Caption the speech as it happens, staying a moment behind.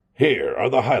Here are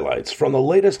the highlights from the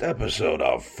latest episode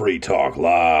of Free Talk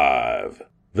Live.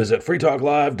 Visit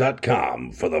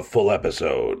freetalklive.com for the full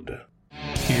episode.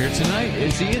 Here tonight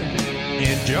is Ian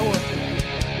and Joe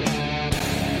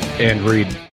and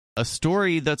Reed. A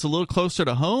story that's a little closer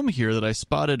to home here that I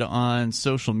spotted on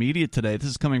social media today. This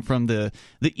is coming from the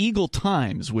Eagle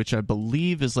Times, which I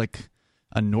believe is like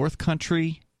a North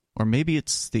Country, or maybe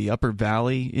it's the Upper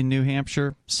Valley in New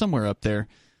Hampshire, somewhere up there.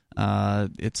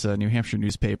 It's a New Hampshire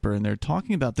newspaper, and they're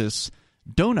talking about this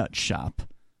donut shop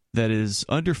that is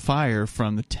under fire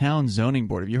from the town zoning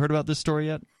board. Have you heard about this story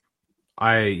yet?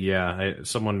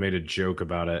 Someone made a joke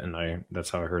about it, and that's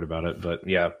how I heard about it. But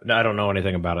yeah, I don't know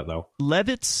anything about it though.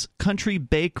 Levitt's Country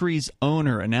Bakery's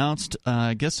owner announced,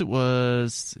 I guess it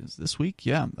was this week,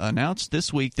 announced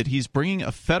this week that he's bringing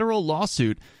a federal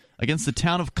lawsuit against the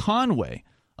town of Conway,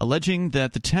 alleging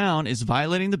that the town is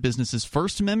violating the business's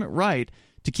First Amendment right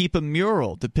to keep a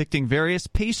mural depicting various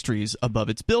pastries above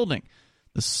its building.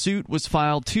 The suit was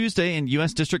filed Tuesday in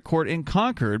U.S. District Court in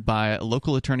Concord by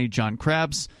local attorney John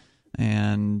Krabs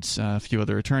and a few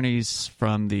other attorneys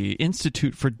from the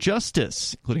Institute for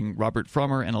Justice, including Robert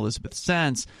Frommer and Elizabeth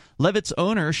Sands. Levitt's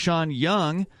owner, Sean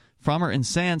Young, Frommer and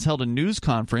Sands held a news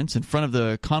conference in front of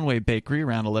the Conway Bakery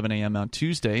around 11 a.m. on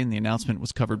Tuesday, and the announcement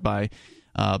was covered by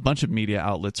a bunch of media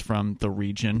outlets from the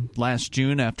region. Last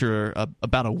June, after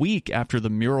about a week after the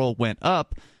mural went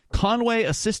up, Conway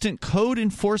Assistant Code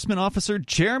Enforcement Officer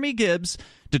Jeremy Gibbs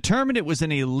determined it was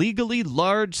an illegally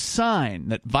large sign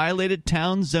that violated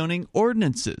town zoning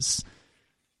ordinances.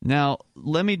 Now,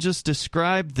 let me just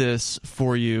describe this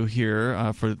for you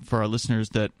here, for our listeners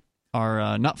that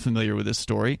are not familiar with this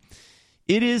story.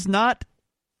 It is not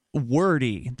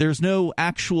wordy. There's no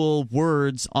actual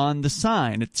words on the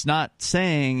sign. It's not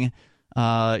saying,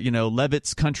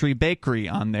 Levitt's Country Bakery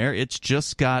on there. It's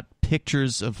just got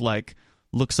pictures of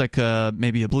looks like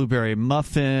maybe a blueberry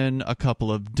muffin, a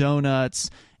couple of donuts,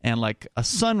 and like a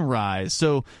sunrise.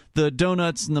 So the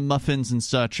donuts and the muffins and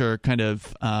such are kind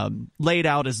of laid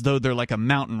out as though they're like a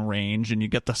mountain range, and you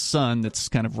get the sun that's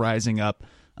kind of rising up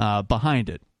behind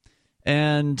it.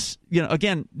 And,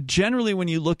 again, generally when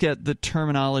you look at the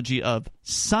terminology of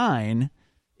sign,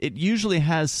 it usually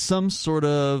has some sort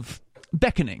of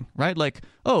beckoning, right? Like,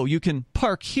 oh, you can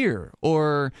park here,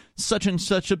 or such and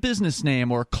such a business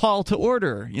name, or call to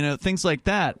order, things like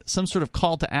that. Some sort of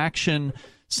call to action,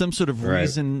 some sort of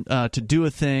reason to do a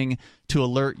thing to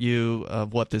alert you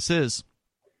of what this is.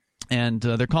 And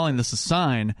they're calling this a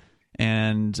sign.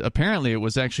 And apparently it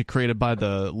was actually created by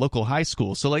the local high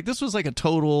school. So, this was like a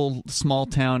total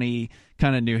small-towny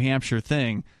kind of New Hampshire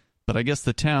thing. But I guess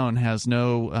the town has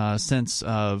no sense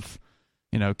of,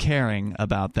 caring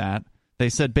about that. They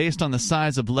said based on the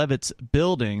size of Levitt's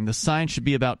building, the sign should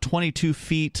be about 22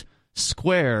 feet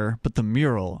square, but the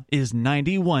mural is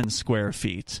 91 square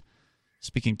feet.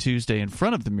 Speaking Tuesday in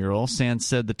front of the mural, Sands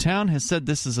said the town has said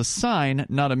this is a sign,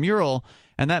 not a mural,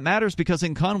 and that matters because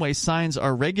in Conway, signs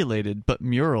are regulated, but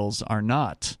murals are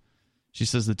not. She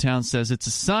says the town says it's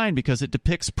a sign because it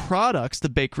depicts products the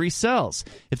bakery sells.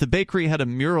 If the bakery had a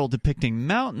mural depicting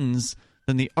mountains,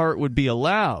 then the art would be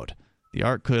allowed. The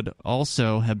art could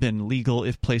also have been legal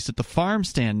if placed at the farm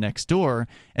stand next door,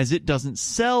 as it doesn't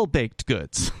sell baked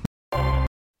goods.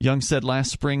 Young said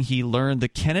last spring he learned the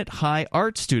Kennett High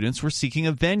art students were seeking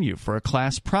a venue for a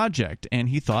class project, and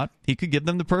he thought he could give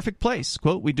them the perfect place.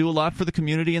 Quote, "We do a lot for the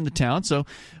community in the town, so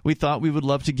we thought we would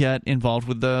love to get involved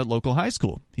with the local high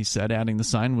school," he said, adding the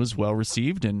sign was well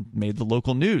received and made the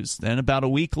local news. Then about a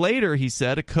week later, he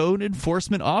said, a code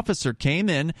enforcement officer came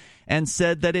in and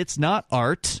said that it's not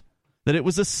art, that it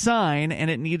was a sign and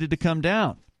it needed to come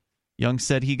down. Young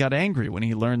said he got angry when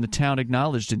he learned the town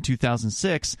acknowledged in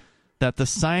 2006 that the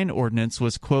sign ordinance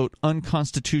was, quote,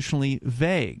 unconstitutionally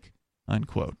vague,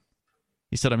 unquote.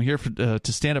 He said, "I'm here to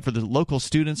stand up for the local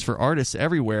students, for artists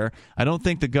everywhere. I don't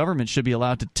think the government should be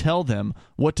allowed to tell them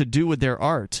what to do with their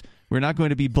art. We're not going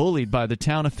to be bullied by the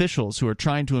town officials who are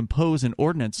trying to impose an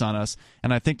ordinance on us,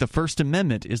 and I think the First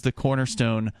Amendment is the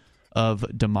cornerstone of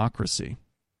democracy."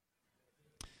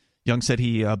 Young said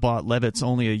he bought Levitt's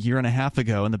only a year and a half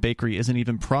ago, and the bakery isn't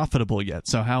even profitable yet.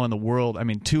 So how in the world,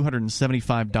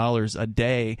 $275 a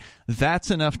day, that's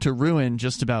enough to ruin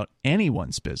just about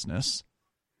anyone's business.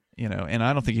 And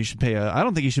I don't think you should pay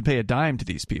a dime to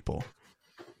these people.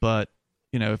 But,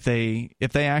 if they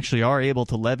actually are able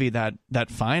to levy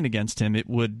that fine against him, it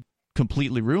would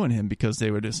completely ruin him, because they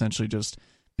would essentially just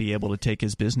be able to take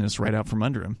his business right out from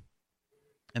under him.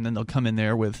 And then they'll come in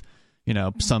there with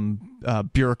some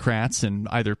bureaucrats and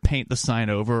either paint the sign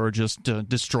over or just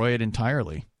destroy it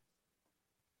entirely.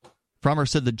 Frommer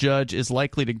said the judge is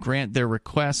likely to grant their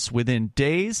requests within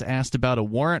days. Asked about a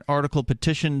warrant article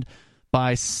petitioned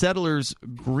by Settlers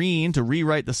Green to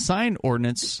rewrite the sign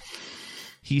ordinance,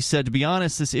 he said, to be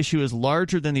honest, this issue is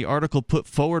larger than the article put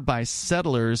forward by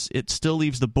settlers. It still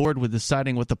leaves the board with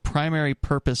deciding what the primary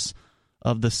purpose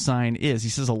of the sign is. He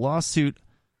says a lawsuit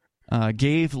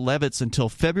gave Levitz until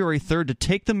February 3rd to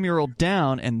take the mural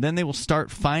down, and then they will start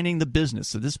fining the business.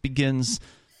 So this begins,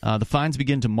 the fines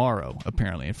begin tomorrow,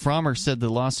 apparently. And Frommer said the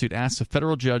lawsuit asks a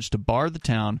federal judge to bar the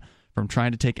town from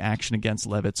trying to take action against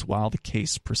Levitz while the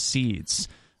case proceeds.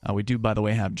 We do, by the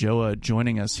way, have Joa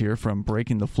joining us here from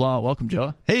Breaking the Flaw. Welcome,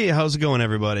 Joa. Hey, how's it going,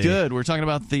 everybody? Good. We're talking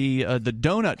about the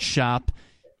donut shop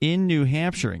in New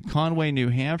Hampshire, in Conway, New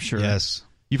Hampshire. Yes.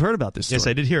 You've heard about this story. Yes,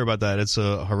 I did hear about that. It's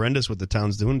horrendous what the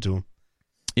town's doing to them.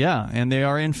 Yeah, and they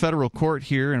are in federal court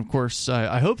here. And, of course,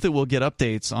 I hope that we'll get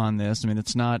updates on this. I mean,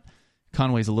 it's not –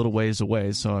 Conway's a little ways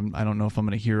away, so I don't know if I'm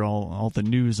going to hear all the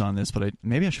news on this, but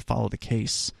maybe I should follow the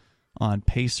case on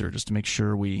Pacer just to make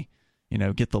sure we –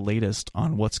 get the latest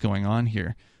on what's going on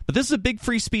here. But this is a big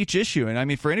free speech issue. And I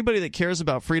mean, for anybody that cares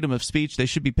about freedom of speech, they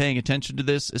should be paying attention to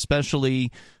this, especially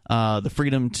the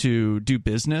freedom to do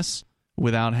business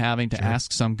without having to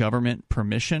ask some government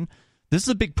permission. This is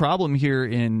a big problem here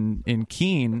in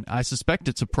Keene. I suspect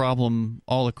it's a problem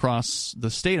all across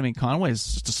the state. I mean, Conway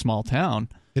is just a small town.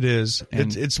 It is.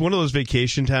 It's one of those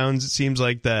vacation towns. It seems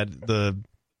like that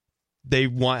they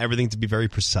want everything to be very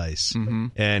precise. Mm-hmm.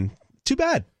 And too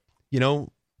bad.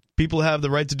 People have the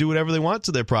right to do whatever they want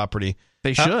to their property.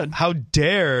 They should. How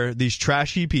dare these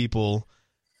trashy people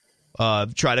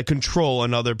try to control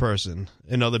another person,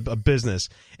 a business.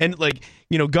 And,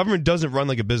 government doesn't run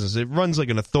like a business. It runs like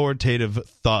an authoritative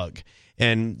thug.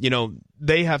 And,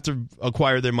 they have to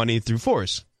acquire their money through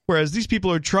force. Whereas these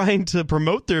people are trying to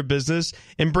promote their business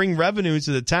and bring revenue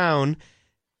to the town.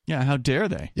 Yeah, how dare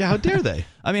they? Yeah, how dare they?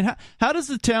 I mean, how does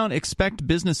the town expect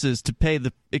businesses to pay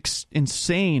the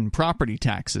insane property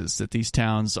taxes that these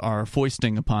towns are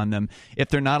foisting upon them if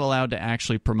they're not allowed to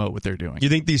actually promote what they're doing? You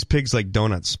think these pigs like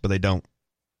donuts, but they don't.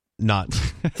 Not.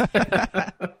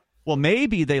 Well,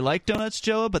 maybe they like donuts,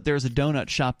 Joe, but there's a donut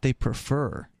shop they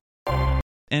prefer.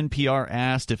 NPR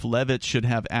asked if Levitz should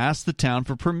have asked the town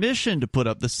for permission to put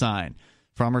up the sign.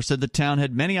 Frommer said the town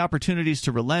had many opportunities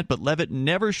to relent, but Levitt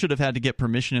never should have had to get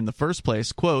permission in the first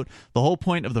place. Quote, the whole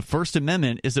point of the First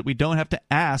Amendment is that we don't have to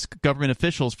ask government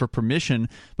officials for permission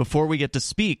before we get to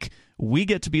speak. We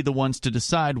get to be the ones to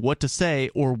decide what to say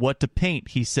or what to paint,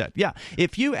 he said. Yeah,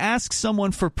 if you ask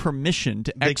someone for permission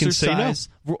to exercise,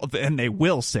 and they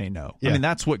will say no. Yeah. I mean,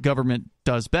 that's what government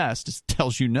does best, is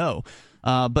tells you no.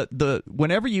 But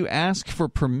whenever you ask for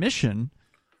permission,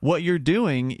 what you're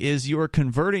doing is you're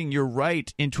converting your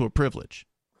right into a privilege.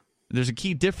 There's a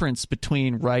key difference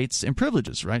between rights and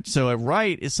privileges, right? So a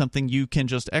right is something you can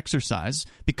just exercise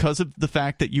because of the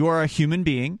fact that you are a human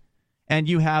being and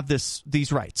you have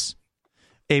these rights.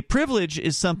 A privilege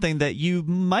is something that you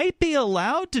might be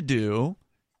allowed to do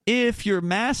if your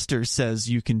master says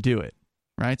you can do it,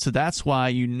 right? So that's why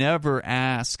you never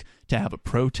ask to have a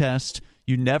protest.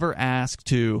 You never ask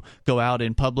to go out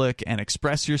in public and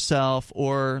express yourself,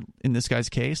 or in this guy's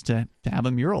case, to have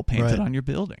a mural painted on your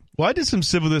building. Well, I did some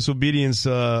civil disobedience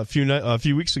a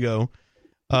few weeks ago,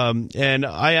 and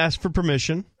I asked for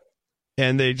permission,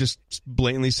 and they just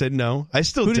blatantly said no. I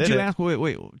still did it. Who did you ask?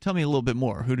 Wait, tell me a little bit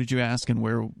more. Who did you ask, and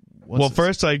where? Well,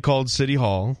 first I called City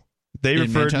Hall. They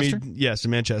referred Manchester? me, yes,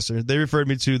 in Manchester. They referred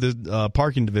me to the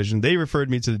parking division. They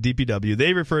referred me to the DPW.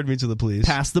 They referred me to the police.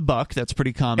 Pass the buck. That's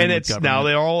pretty common. And with government. Now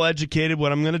they're all educated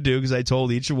what I'm going to do because I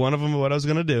told each one of them what I was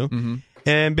going to do. Mm-hmm.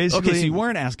 And basically, okay, so you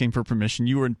weren't asking for permission.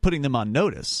 You were putting them on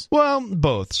notice. Well,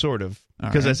 both, sort of,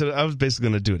 because I said I was basically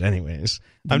going to do it anyways.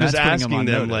 I'm just asking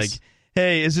them like,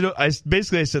 hey, I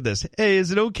said this. Hey, is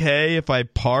it okay if I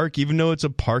park even though it's a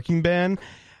parking ban?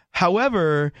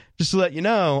 However, just to let you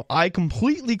know, I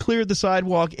completely cleared the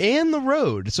sidewalk and the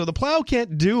road, so the plow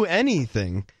can't do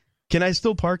anything. Can I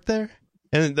still park there?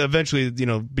 And eventually,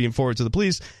 being forwarded to the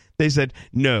police, they said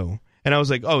no. And I was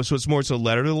like, oh, so it's more so the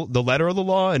letter of the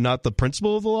law and not the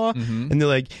principle of the law? Mm-hmm. And they're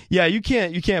like, yeah, you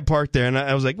can't park there. And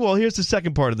I was like, well, here's the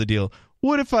second part of the deal.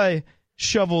 What if I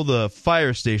shovel the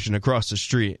fire station across the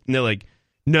street? And they're like,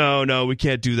 no, we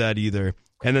can't do that either.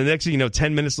 And the next thing you know,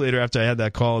 10 minutes later after I had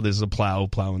that call, there's a plow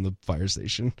in the fire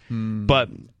station. But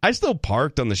I still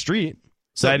parked on the street,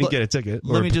 so I didn't get a ticket.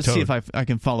 Let me just see if I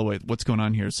can follow what's going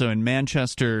on here. So in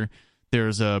Manchester,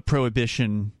 there's a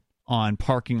prohibition on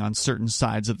parking on certain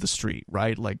sides of the street,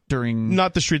 right? Like during...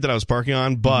 Not the street that I was parking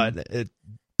on, but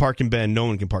parking ban, no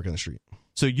one can park on the street.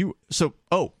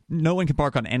 No one can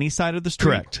park on any side of the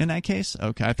street. Correct. In that case,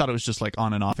 okay. I thought it was just like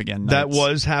on and off again. That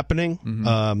was happening,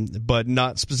 but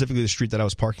not specifically the street that I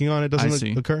was parking on. It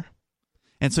doesn't occur.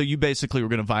 And so you basically were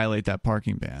going to violate that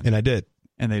parking ban, and I did,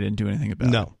 and they didn't do anything about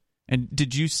it. No. And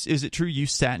is it true you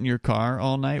sat in your car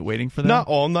all night waiting for them? Not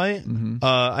all night.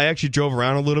 I actually drove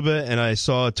around a little bit, and I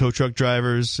saw tow truck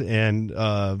drivers, and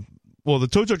the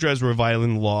tow truck drivers were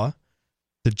violating the law,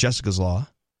 the Jessica's Law.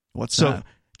 What's that?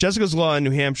 Jessica's Law in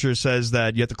New Hampshire says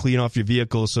that you have to clean off your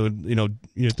vehicle so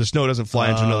the snow doesn't fly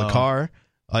into another car,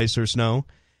 ice or snow.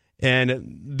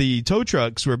 And the tow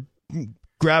trucks were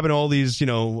grabbing all these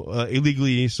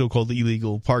so-called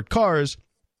illegal parked cars,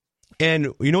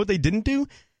 and you know what they didn't do?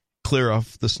 Clear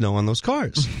off the snow on those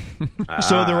cars.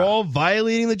 So they're all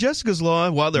violating the Jessica's Law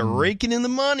while they're raking in the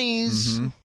monies.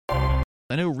 I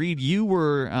know, Reed, you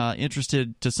were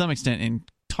interested to some extent in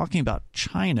talking about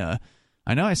China.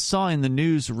 I know I saw in the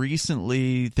news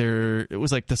recently it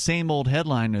was like the same old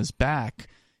headline is back.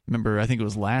 Remember, I think it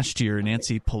was last year,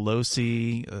 Nancy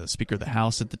Pelosi, Speaker of the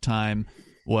House at the time,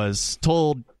 was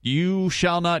told, "You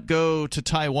shall not go to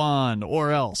Taiwan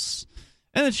or else."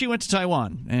 And then she went to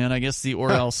Taiwan, and I guess the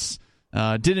or else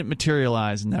didn't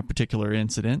materialize in that particular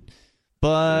incident.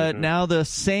 But now the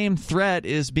same threat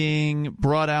is being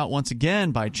brought out once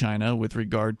again by China with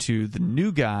regard to the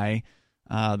new guy,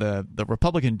 the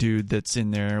Republican dude that's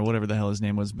in there, whatever the hell his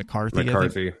name was,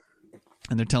 McCarthy.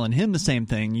 And they're telling him the same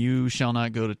thing, you shall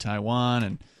not go to Taiwan,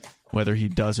 and whether he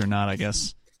does or not, I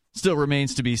guess, still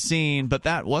remains to be seen. But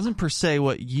that wasn't per se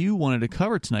what you wanted to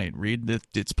cover tonight, Reed.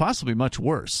 It's possibly much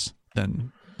worse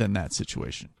than that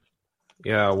situation.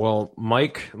 Yeah, well,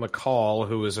 Mike McCall,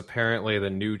 who is apparently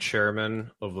the new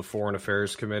chairman of the Foreign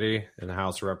Affairs Committee in the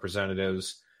House of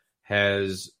Representatives,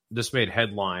 this made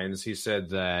headlines. He said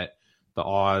that the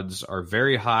odds are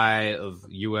very high of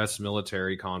U.S.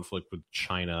 military conflict with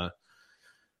China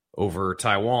over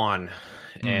Taiwan.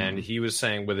 And he was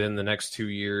saying within the next 2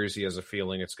 years, he has a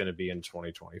feeling it's going to be in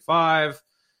 2025.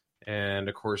 And,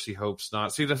 of course, he hopes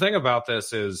not. See, the thing about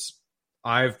this is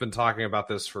I've been talking about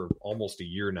this for almost a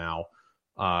year now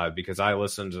because I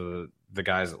listen to the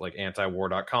guys at like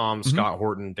antiwar.com, Scott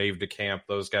Horton, Dave DeCamp,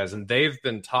 those guys, and they've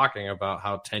been talking about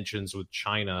how tensions with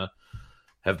China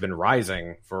have been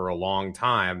rising for a long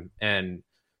time. And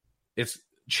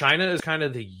China is kind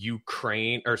of the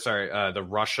the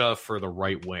Russia for the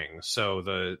right wing. So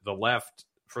the left,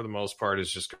 for the most part,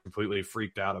 is just completely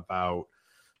freaked out about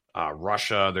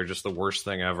Russia. They're just the worst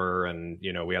thing ever. And,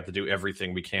 we have to do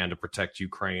everything we can to protect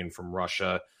Ukraine from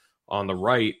Russia. On the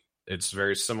right, it's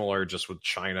very similar just with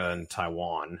China and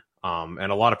Taiwan.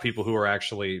 And a lot of people who are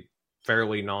actually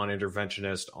fairly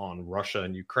non-interventionist on Russia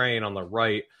and Ukraine on the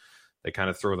right, they kind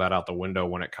of throw that out the window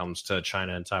when it comes to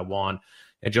China and Taiwan.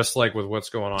 And just like with what's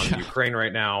going on in Ukraine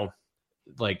right now,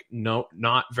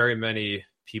 not very many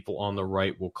people on the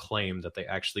right will claim that they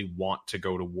actually want to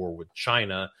go to war with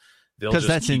China. Because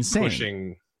that's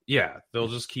insane. They'll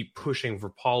just keep pushing for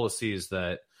policies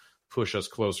that push us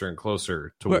closer and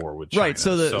closer to war with China. Right.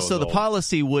 So the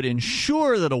policy would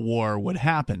ensure that a war would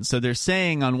happen. So they're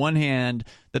saying on one hand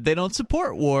that they don't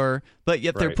support war, but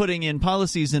yet they're putting in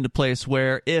policies into place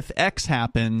where if X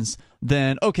happens,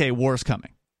 then okay, war's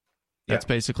coming. That's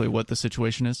basically what the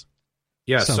situation is.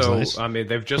 Yeah. Sounds so nice. I mean,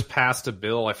 they've just passed a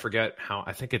bill. I forget how.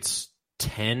 I think it's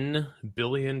 $10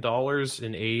 billion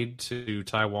in aid to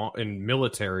Taiwan, in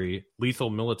lethal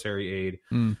military aid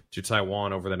to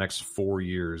Taiwan over the next 4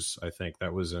 years. I think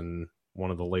that was in one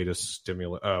of the latest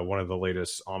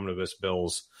omnibus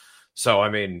bills. So, I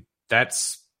mean,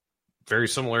 that's very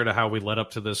similar to how we led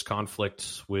up to this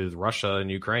conflict with Russia and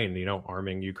Ukraine,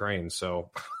 arming Ukraine. So,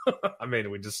 I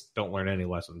mean, we just don't learn any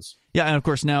lessons. Yeah, and of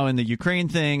course, now in the Ukraine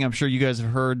thing, I'm sure you guys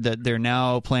have heard that they're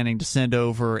now planning to send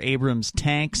over Abrams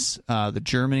tanks.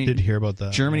 Did hear about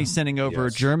that. Germany sending over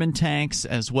German tanks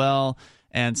as well.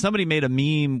 And somebody made a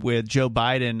meme with Joe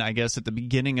Biden, I guess, at the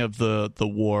beginning of the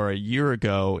war a year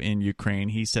ago in Ukraine.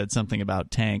 He said something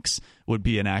about tanks would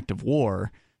be an act of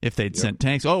war if they'd sent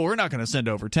tanks. Oh, we're not going to send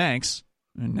over tanks.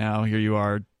 And now here you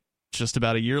are just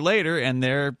about a year later, and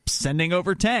they're sending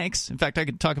over tanks. In fact, I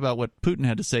could talk about what Putin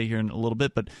had to say here in a little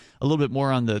bit, but a little bit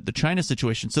more on the China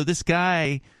situation. So this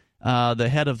guy, the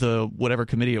head of the whatever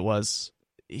committee it was,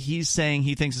 he's saying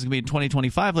he thinks it's going to be in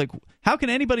 2025. Like, how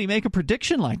can anybody make a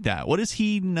prediction like that? What does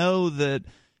he know that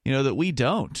we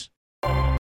don't?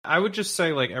 I would just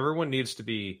say, everyone needs to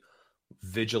be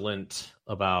vigilant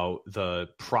about the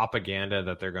propaganda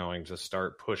that they're going to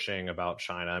start pushing about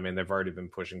China. I mean, they've already been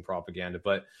pushing propaganda,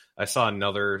 but I saw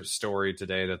another story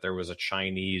today that there was a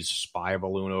Chinese spy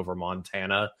balloon over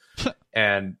Montana.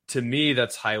 And to me,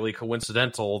 that's highly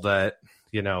coincidental that,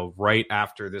 right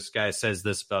after this guy says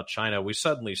this about China, we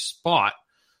suddenly spot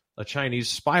a Chinese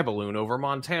spy balloon over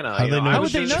Montana. How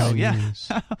would they know? Yeah.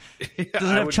 Does it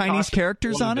have Chinese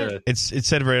characters on it? It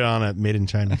said right on it, made in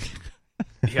China.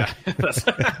 Yeah.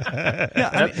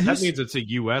 That means it's a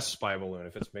U.S. spy balloon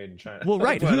if it's made in China. Well,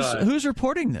 right. Who's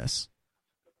reporting this?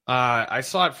 I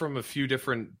saw it from a few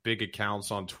different big accounts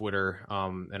on Twitter,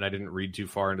 and I didn't read too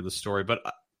far into the story. But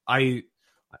I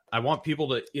want people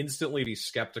to instantly be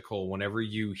skeptical whenever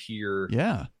you hear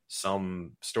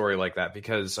some story like that,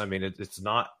 because, I mean, it's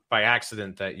not by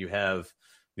accident that you have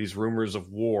these rumors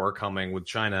of war coming with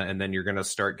China, and then you're going to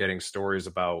start getting stories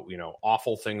about,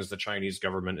 awful things the Chinese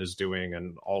government is doing,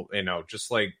 and all,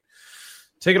 just like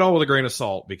take it all with a grain of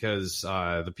salt, because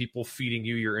the people feeding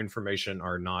you your information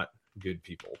are not good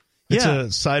people. It's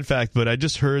a side fact, but I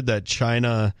just heard that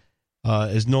China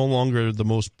is no longer the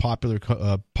most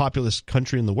populous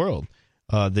country in the world.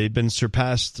 They've been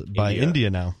surpassed by India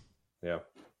now. Yeah.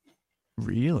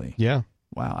 Really? Yeah.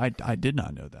 Wow, I did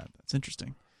not know that. That's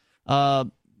interesting.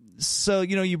 So,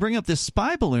 you bring up this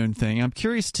spy balloon thing. I'm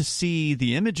curious to see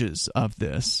the images of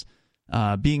this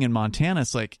being in Montana.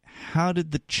 It's like, how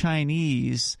did the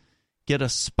Chinese get a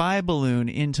spy balloon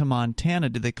into Montana?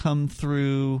 Did they come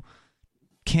through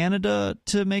Canada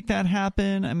to make that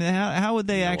happen? I mean, how would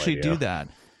they actually do that?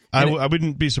 I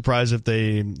wouldn't be surprised if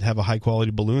they have a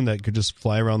high-quality balloon that could just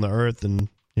fly around the Earth and,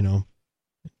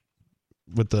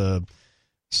 with the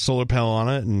solar panel on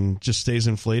it and just stays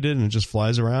inflated and it just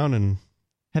flies around. And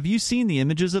have you seen the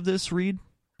images of this, Reed?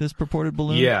 This purported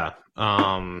balloon? Yeah.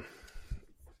 Let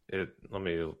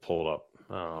me pull it up.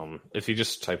 If you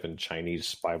just type in Chinese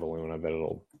spy balloon, I bet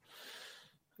it'll...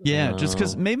 Yeah, just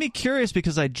because made me curious,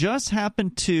 because I just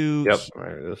happened to... Yep,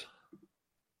 there it is.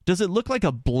 Does it look like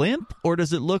a blimp, or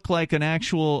does it look like an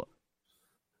actual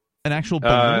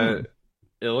balloon?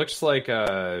 It looks like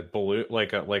a balloon,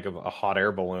 like a hot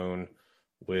air balloon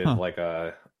with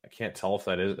I can't tell if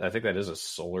that is. I think that is a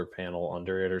solar panel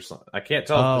under it or something. I can't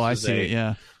tell. Oh, if this I see.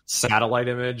 Yeah, satellite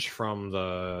image from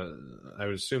the. I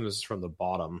would assume this is from the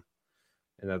bottom,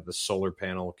 and that the solar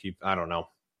panel I don't know.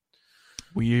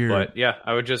 Weird. But yeah,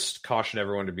 I would just caution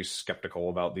everyone to be skeptical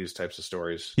about these types of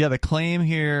stories. Yeah, the claim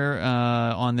here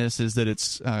on this is that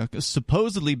it's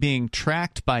supposedly being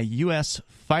tracked by U.S.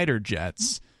 fighter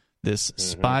jets. This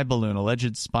spy balloon,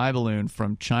 alleged spy balloon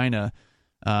from China.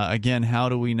 Again, how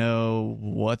do we know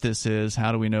what this is?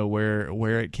 How do we know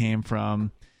where it came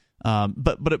from?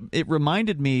 But it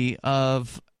reminded me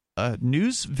of a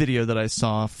news video that I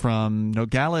saw from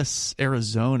Nogales,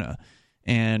 Arizona.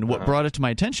 And what brought it to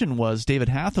my attention was David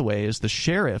Hathaway is the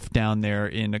sheriff down there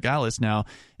in Nogales. Now,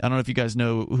 I don't know if you guys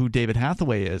know who David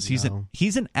Hathaway is.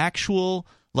 He's an actual,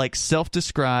 like,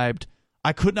 self-described.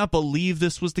 I could not believe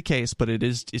this was the case, but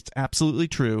it's absolutely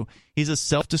true. He's a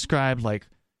self-described, like,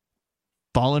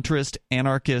 voluntarist,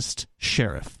 anarchist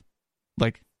sheriff.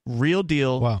 Like, real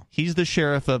deal. Wow. He's the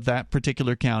sheriff of that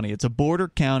particular county. It's a border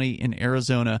county in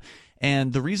Arizona.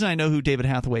 And the reason I know who David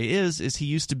Hathaway is he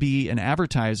used to be an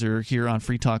advertiser here on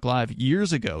Free Talk Live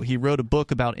years ago. He wrote a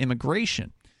book about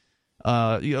immigration,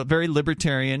 a very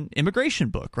libertarian immigration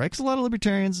book, right? Because a lot of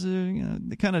libertarians,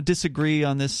 they kind of disagree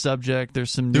on this subject.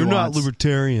 There's some nuance. They're not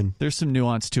libertarian. There's some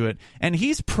nuance to it. And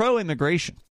he's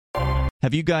pro-immigration.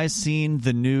 Have you guys seen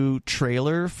the new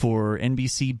trailer for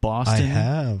NBC Boston? I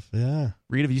have, yeah.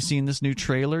 Reed, have you seen this new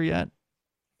trailer yet?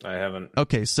 I haven't.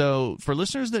 Okay, so for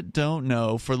listeners that don't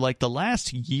know, for like the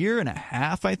last year and a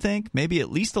half, I think, maybe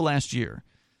at least the last year,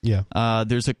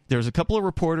 there's a couple of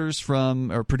reporters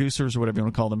or producers or whatever you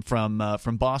want to call them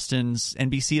from Boston's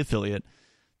NBC affiliate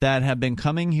that have been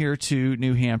coming here to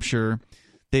New Hampshire.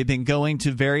 They've been going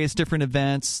to various different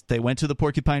events. They went to the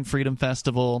Porcupine Freedom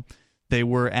Festival. They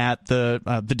were at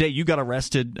the day you got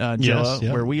arrested, Joe,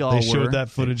 where we all were. They showed that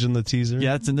footage in the teaser.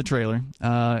 Yeah, it's in the trailer.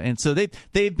 And so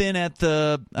they've been at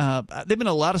they've been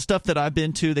a lot of stuff that I've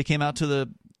been to. They came out to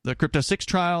the Crypto 6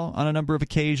 trial on a number of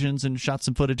occasions and shot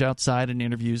some footage outside and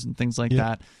interviews and things like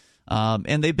that.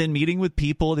 And they've been meeting with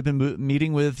people. They've been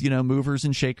meeting with movers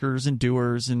and shakers and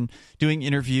doers and doing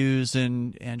interviews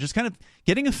and just kind of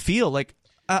getting a feel like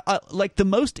the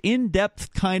most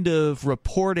in-depth kind of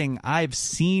reporting I've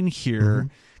seen here,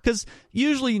 because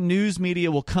usually news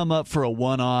media will come up for a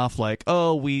one-off, like,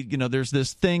 there's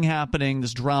this thing happening,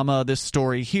 this drama, this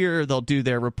story here. They'll do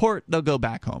their report, they'll go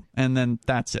back home, and then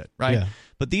that's it, right? Yeah.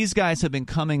 But these guys have been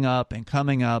coming up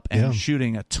and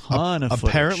shooting a ton of footage.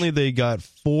 Apparently they got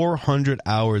 400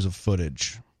 hours of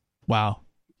footage. Wow.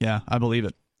 Yeah, I believe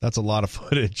it. That's a lot of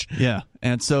footage. Yeah,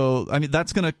 and so, I mean,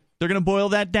 they're going to boil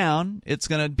that down. It's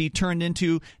going to be turned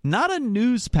into not a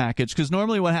news package, because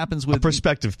normally what happens with... a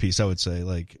perspective piece, I would say.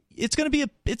 Like it's going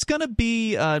to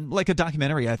be like a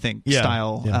documentary, I think,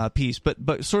 style piece,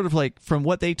 but sort of like from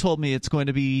what they told me, it's going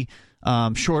to be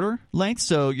shorter length.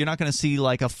 So you're not going to see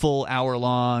like a full hour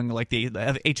long like the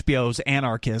HBO's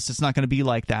Anarchist. It's not going to be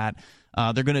like that.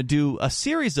 They're going to do a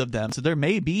series of them, so there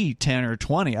may be 10 or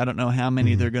 20. I don't know how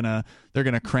many they're gonna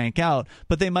crank out,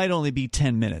 but they might only be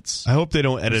 10 minutes. I hope they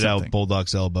don't edit out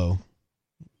Bulldog's elbow.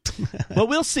 Well,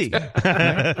 we'll see.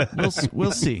 Right?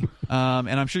 We'll see. And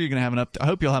I'm sure you're going to have I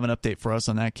hope you'll have an update for us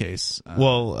on that case.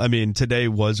 Well, I mean, today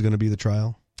was going to be the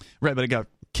trial. Right, but it got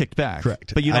kicked back.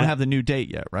 Correct. But you don't have the new date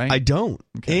yet, right? I don't.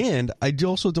 Okay. And I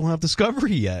also don't have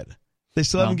Discovery yet. They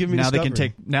still haven't given me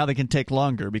Discovery. Now they can take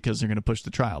longer because they're going to push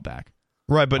the trial back.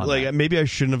 Right, but like maybe I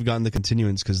shouldn't have gotten the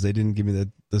continuance because they didn't give me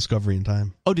the Discovery in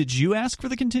time. Oh, did you ask for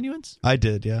the continuance? I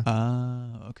did, yeah.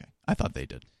 Okay. I thought they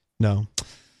did. No.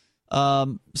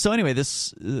 So anyway,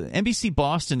 this NBC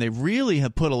Boston, they really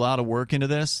have put a lot of work into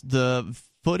this. The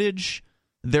footage,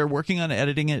 they're working on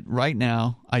editing it right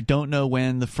now. I don't know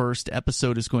when the first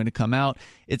episode is going to come out.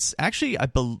 It's actually,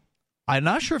 I'm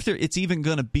not sure if it's even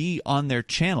going to be on their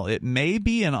channel. It may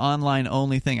be an online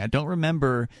only thing. I don't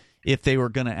remember if they were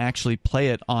going to actually play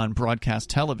it on broadcast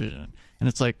television. And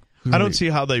it's like, I don't see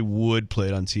how they would play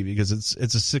it on TV because it's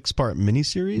a 6-part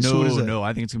miniseries. No,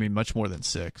 I think it's going to be much more than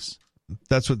 6.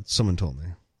 That's what someone told me.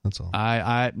 That's all.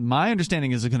 My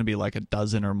understanding is it's going to be like a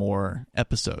dozen or more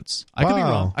episodes. I could be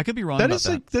wrong. I could be wrong.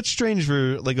 That's strange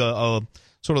for like a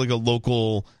sort of like a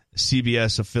local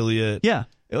CBS affiliate. Yeah.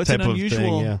 It's type an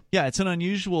unusual of thing, yeah, it's an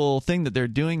unusual thing that they're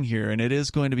doing here, and it is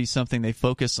going to be something they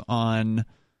focus on.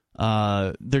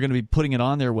 They're going to be putting it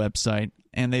on their website,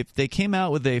 and they came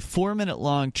out with a 4-minute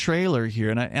long trailer here,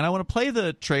 and I want to play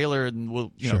the trailer, and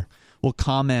we'll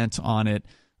comment on it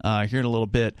here in a little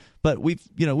bit. But we've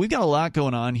got a lot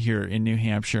going on here in New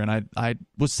Hampshire, and I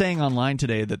was saying online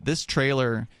today that this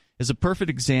trailer is a perfect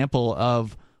example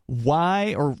of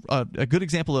why, or a good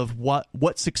example of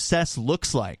what success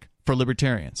looks like for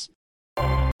libertarians.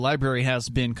 The library has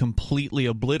been completely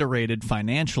obliterated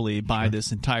financially by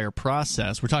this entire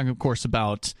process. We're talking, of course,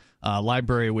 about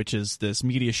Library, which is this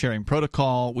media sharing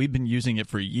protocol. We've been using it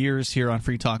for years here on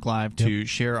Free Talk Live to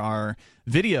share our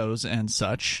videos and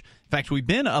such. In fact, we've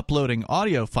been uploading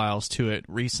audio files to it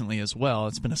recently as well.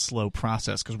 It's been a slow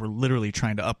process because we're literally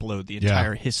trying to upload the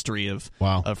entire history of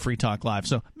Free Talk Live.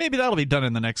 So maybe that'll be done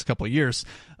in the next couple of years.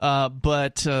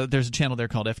 But there's a channel there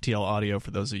called FTL Audio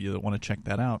for those of you that want to check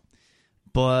that out.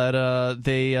 But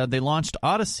they launched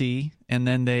Odyssey, and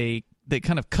then they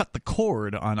kind of cut the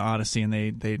cord on Odyssey, and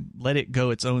they let it go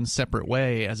its own separate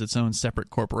way as its own separate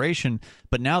corporation.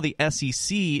 But now the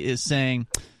SEC is saying,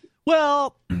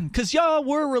 well, because y'all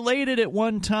were related at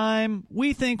one time,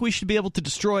 we think we should be able to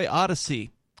destroy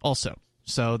Odyssey also.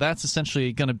 So that's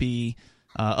essentially going to be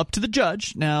up to the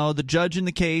judge. Now, the judge in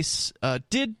the case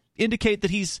did indicate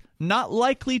that he's not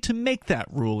likely to make that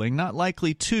ruling, not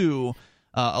likely to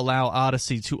allow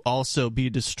Odyssey to also be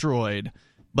destroyed.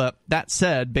 But that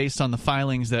said, based on the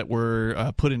filings that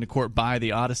were put into court by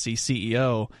the Odyssey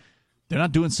CEO, they're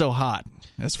not doing so hot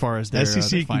as far as their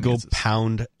SEC can go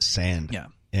pound sand. Yeah.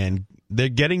 And they're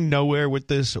getting nowhere with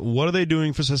this. What are they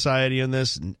doing for society in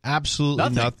this? Absolutely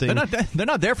nothing. They're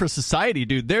not there for society,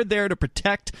 dude. They're there to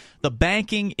protect the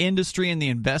banking industry and the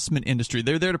investment industry.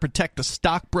 They're there to protect the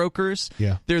stockbrokers.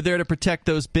 Yeah. They're there to protect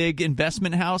those big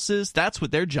investment houses. That's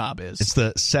what their job is. It's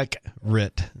the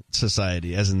SecRit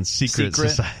society, as in secret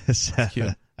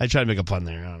society. I tried to make a pun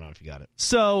there. I don't know if you got it.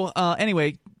 So,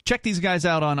 anyway, check these guys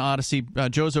out on Odyssey.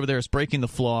 Joe's over there is breaking the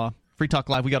flaw. Free Talk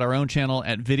Live, we got our own channel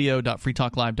at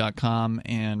video.freetalklive.com,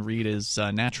 and Reed is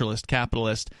Naturalist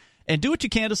Capitalist. And do what you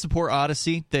can to support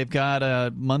Odyssey. They've got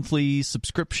a monthly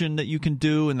subscription that you can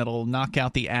do, and that'll knock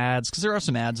out the ads, because there are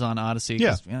some ads on Odyssey.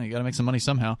 Yeah. You got to make some money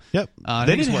somehow. Yep.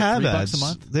 They didn't have ads. $3 a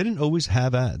month? They didn't always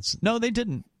have ads. No, they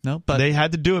didn't. No, but they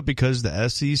had to do it because the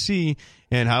SEC,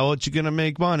 and how else you going to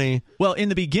make money? Well, in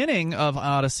the beginning of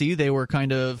Odyssey, they were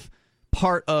kind of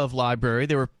part of Library.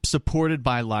 They were supported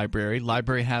by Library.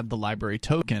 Library had the Library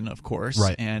token, of course,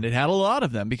 right, and it had a lot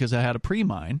of them because it had a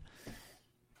pre-mine.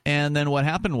 And then what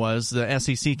happened was the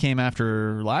SEC came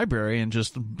after Library and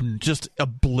just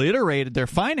obliterated their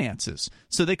finances.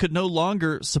 So they could no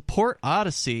longer support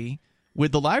Odyssey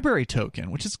with the Library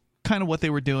token, which is kind of what they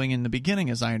were doing in the beginning,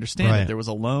 as I understand it. There was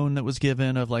a loan that was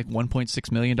given of like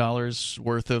 $1.6 million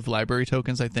worth of Library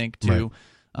tokens, I think, to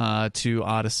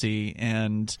Odyssey,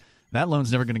 and that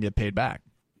loan's never going to get paid back.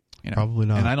 Probably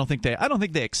not. And I don't think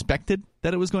they expected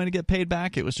that it was going to get paid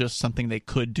back. It was just something they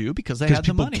could do because they had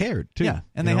the money. People cared too. Yeah,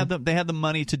 and they had the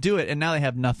money to do it, and now they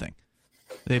have nothing.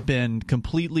 They've been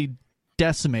completely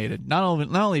decimated. Not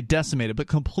only decimated, but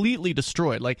completely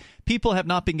destroyed. Like, people have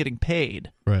not been getting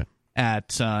paid at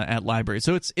LBRY.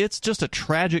 So it's just a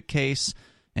tragic case,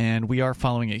 and we are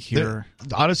following it here.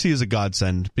 Odysee is a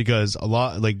godsend because a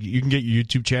lot, like, you can get your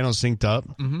YouTube channel synced up,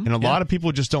 and a lot of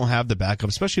people just don't have the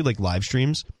backup, especially like live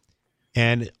streams.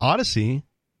 And Odysee,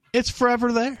 it's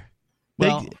forever there.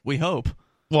 Well, we hope.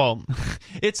 Well,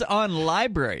 it's on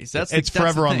libraries. It's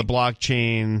forever on the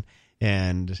blockchain,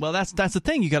 and that's the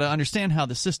thing. You got to understand how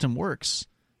the system works,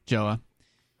 Joa.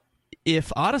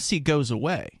 If Odysee goes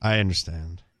away, I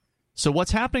understand. So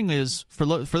what's happening is, for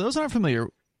those who aren't familiar,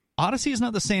 Odysee is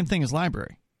not the same thing as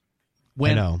LBRY.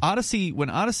 When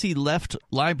Odysee left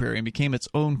LBRY and became its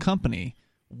own company,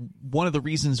 one of the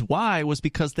reasons why was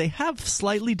because they have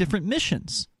slightly different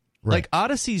missions. Right. Like,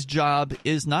 Odysee's job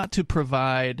is not to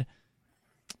provide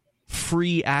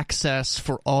free access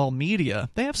for all media.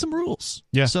 They have some rules.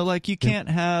 Yeah. So, like, you can't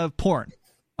have porn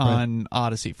on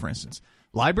Odysee, for instance.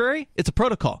 LBRY, it's a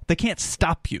protocol. They can't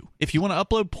stop you. If you want to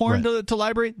upload porn to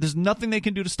LBRY, there's nothing they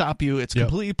can do to stop you. It's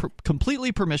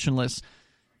completely permissionless.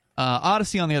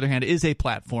 Odysee, on the other hand, is a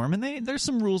platform, and there's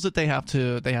some rules that they have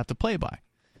to play by.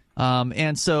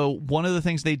 And so one of the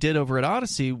things they did over at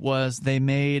Odysee was they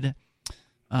made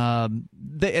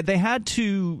they had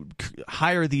to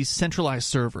hire these centralized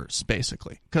servers,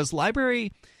 basically, because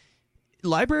LBRY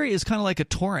is kind of like a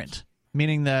torrent,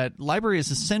 meaning that LBRY is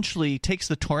essentially takes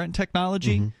the torrent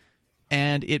technology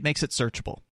and it makes it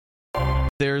searchable.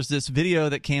 There's this video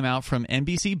that came out from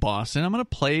NBC Boston. I'm going to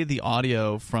play the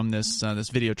audio from this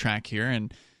video track here,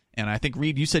 and I think,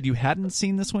 Reed, you said you hadn't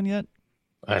seen this one yet?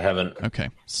 I haven't. Okay,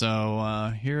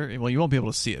 so here, well, you won't be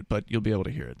able to see it, but you'll be able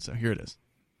to hear it. So here it is.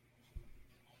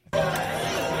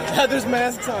 There's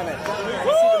masks on it.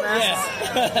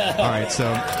 Yeah. All right,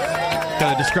 so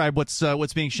gotta describe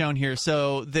what's being shown here.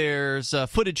 So there's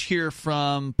footage here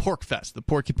from PorcFest, the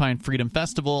Porcupine Freedom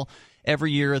Festival.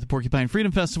 Every year at the Porcupine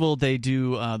Freedom Festival, they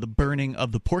do the burning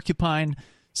of the porcupine.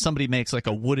 Somebody makes like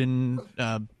a wooden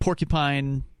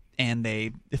porcupine, and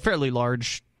a fairly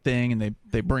large thing, and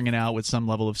they bring it out with some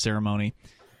level of ceremony,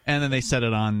 and then they set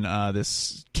it on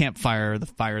this campfire, the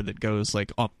fire that goes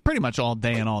like pretty much all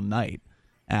day and all night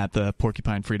at the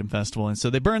Porcupine Freedom Festival. And so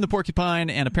they burn the porcupine,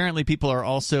 and apparently people are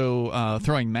also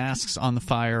throwing masks on the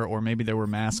fire, or maybe there were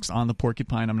masks on the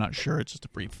porcupine. I'm not sure. It's just a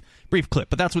brief clip,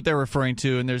 but that's what they're referring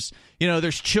to. And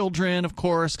there's children, of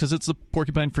course, because it's the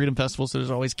Porcupine Freedom Festival, so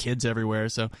there's always kids everywhere.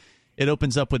 So it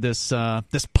opens up with this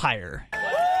pyre.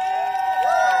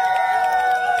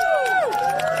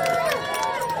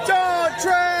 Don't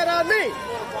tread on me!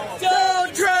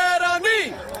 Don't tread on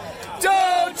me!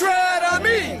 Don't tread on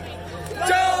me!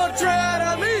 Don't tread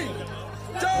on me!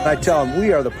 I tell them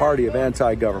we are the party of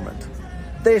anti-government.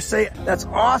 They say, that's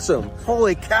awesome.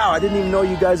 Holy cow, I didn't even know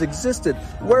you guys existed.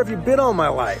 Where have you been all my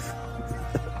life?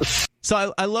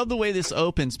 So I love the way this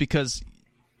opens because,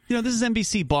 this is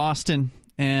NBC Boston,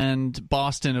 and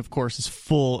Boston, of course, is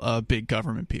full of big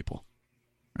government people,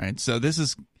 right? So this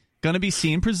is going to be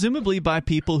seen presumably by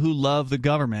people who love the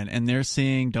government, and they're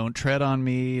seeing "Don't tread on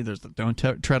me." There's the "Don't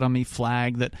tread on me"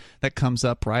 flag that comes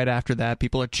up right after that.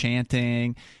 People are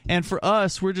chanting, and for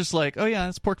us, we're just like, "Oh yeah,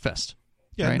 it's PorcFest."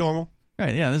 Yeah, right? normal.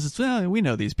 Right? Yeah, this is we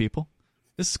know these people.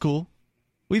 This is cool.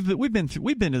 We've been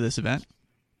to this event,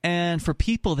 and for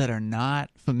people that are not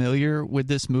familiar with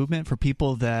this movement, for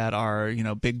people that are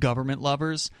big government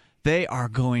lovers, they are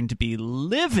going to be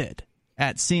livid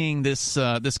at seeing this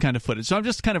kind of footage. So I'm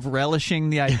just kind of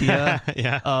relishing the idea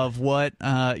of what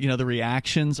the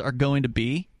reactions are going to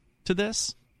be to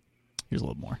this. Here's a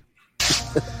little more.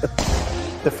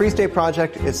 The Free State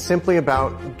Project is simply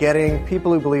about getting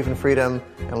people who believe in freedom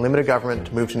and limited government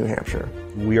to move to New Hampshire.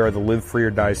 We are the live free or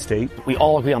die state. We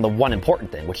all agree on the one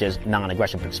important thing, which is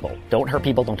non-aggression principle. Don't hurt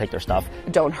people, don't take their stuff.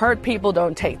 Don't hurt people,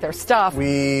 don't take their stuff.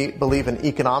 We believe in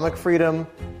economic freedom,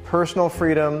 personal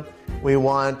freedom. We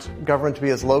want government to be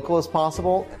as local as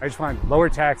possible. I just want lower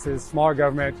taxes, smaller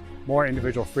government, more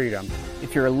individual freedom.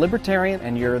 If you're a libertarian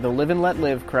and you're the live and let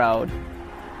live crowd,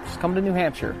 just come to New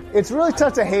Hampshire. It's really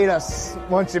tough to hate us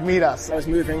once you meet us. I was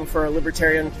moving for a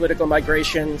libertarian political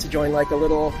migration to join like a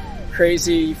little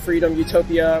crazy freedom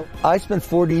utopia. I spent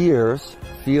 40 years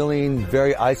feeling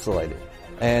very isolated,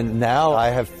 and now I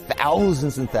have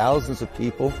thousands and thousands of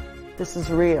people. This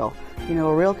is real. A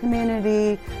real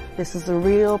community. This is a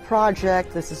real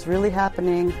project. This is really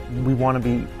happening. We want to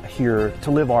be here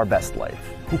to live our best life.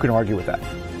 Who can argue with that?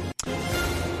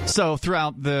 So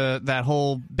throughout that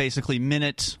whole basically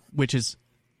minute, which is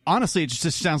honestly, it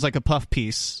just sounds like a puff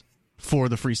piece for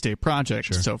the Free State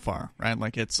Project so far, right?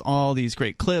 Like, it's all these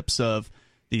great clips of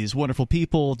these wonderful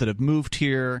people that have moved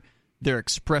here They're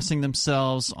expressing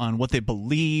themselves on what they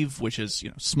believe, which is,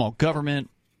 small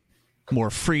government, more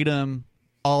freedom,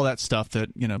 all that stuff that,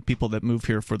 people that move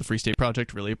here for the Free State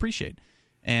Project really appreciate.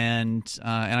 And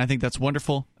I think that's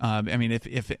wonderful.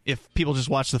 If people just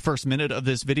watch the first minute of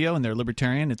this video and they're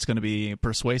libertarian, it's going to be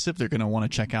persuasive. They're going to want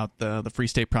to check out the Free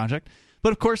State Project.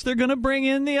 But of course, they're going to bring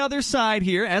in the other side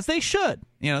here, as they should.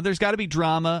 There's got to be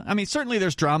drama. Certainly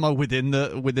there's drama within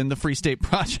the Free State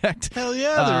Project. Hell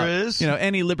yeah, there is.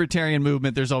 Any libertarian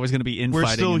movement, there's always going to be infighting.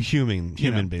 We're still human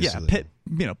basically.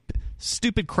 Yeah,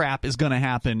 stupid crap is going to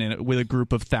happen with a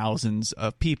group of thousands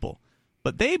of people.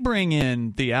 But they bring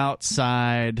in the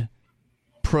outside,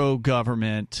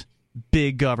 pro-government,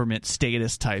 big government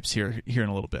status types here in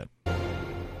a little bit.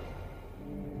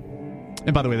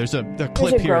 And by the way, there's a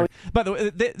clip here. By the way,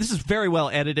 this is very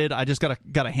well edited. I just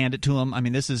gotta hand it to them.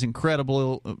 This is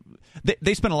incredible.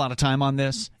 They spent a lot of time on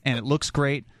this, and it looks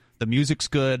great. The music's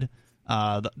good.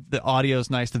 The audio's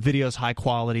nice. The video's high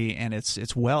quality, and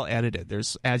it's well edited.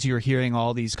 There's, as you're hearing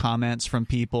all these comments from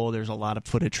people, there's a lot of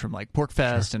footage from like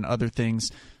PorcFest and other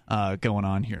things going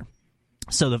on here.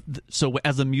 So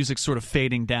as the music's sort of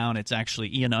fading down, it's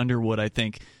actually Ian Underwood, I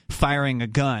think, firing a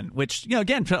gun, which,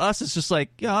 again, for us, it's just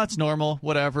like, it's normal,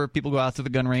 whatever. People go out to the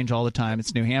gun range all the time.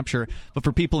 It's New Hampshire. But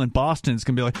for people in Boston, it's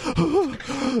going to be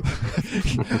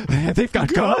like, they've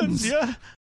got guns. Yeah.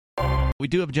 We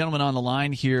do have a gentleman on the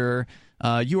line here.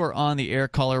 You are on the air,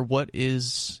 caller. What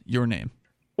is your name?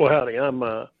 Well, howdy. I'm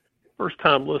a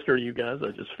first-time listener to you guys.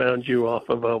 I just found you off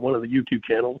of one of the YouTube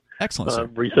channels. Excellent, sir.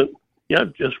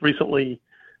 I've just recently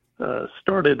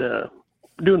started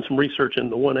doing some research in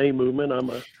the 1A movement.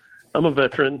 I'm a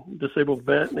veteran, disabled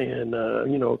vet, and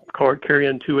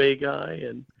card-carrying 2A guy,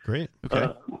 and great.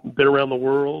 Okay. Been around the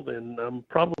world, and I'm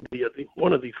probably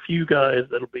one of the few guys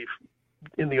that'll be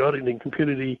in the auditing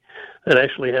community that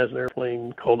actually has an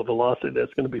airplane called the Velocity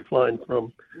that's going to be flying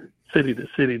from city to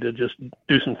city to just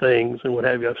do some things and what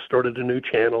have you. I've started a new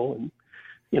channel and,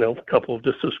 a couple of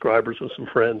just subscribers with some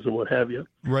friends and what have you.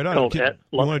 Right on. You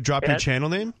want to drop your channel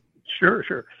name?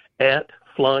 Sure. At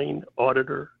Flying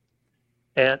Auditor.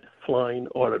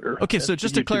 Okay, so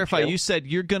just to clarify, channel. You said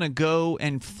you're going to go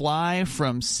and fly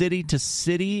from city to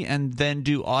city and then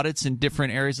do audits in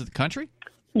different areas of the country?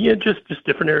 Yeah, just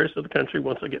different areas of the country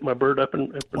once I get my bird up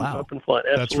and flying.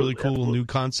 Absolutely, that's really cool. Absolutely. New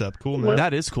concept. Cool, man. Well,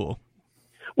 that is cool.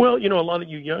 Well, a lot of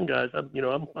you young guys, I'm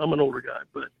an older guy,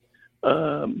 but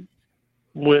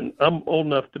when I'm old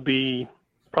enough to be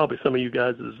probably some of you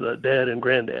guys' dad and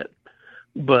granddad.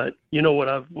 But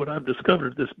what I've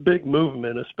discovered, this big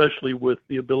movement, especially with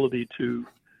the ability to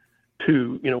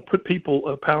put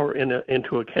people power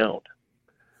into account.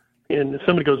 And if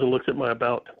somebody goes and looks at my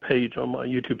About page on my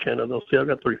YouTube channel, they'll see I've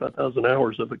got 35,000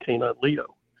 hours of a canine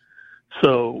Leo.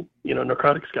 So,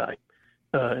 narcotics guy.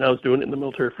 And I was doing it in the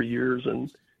military for years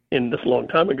and this a long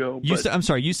time ago. I'm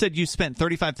sorry, you said you spent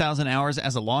 35,000 hours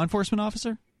as a law enforcement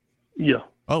officer? Yeah.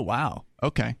 Oh, wow.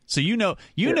 Okay. So in the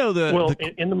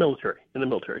military.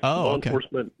 Oh, law okay.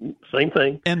 enforcement, same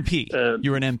thing. MP.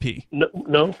 You were an MP.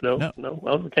 No.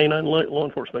 I was a canine law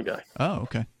enforcement guy. Oh,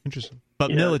 okay. Interesting.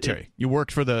 But military. You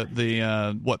worked for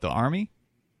the Army?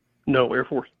 No, Air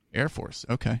Force. Air Force.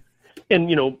 Okay. And,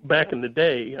 back in the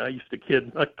day, I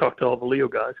talked to all the Leo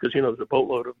guys because, there's a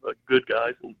boatload of good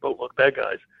guys and a boatload of bad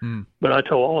guys. But I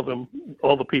tell all of them,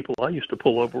 all the people I used to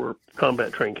pull over were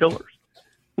combat trained killers.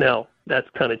 Now, that's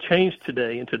kind of changed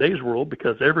today in today's world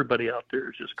because everybody out there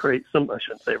is just crazy. I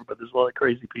shouldn't say everybody. There's a lot of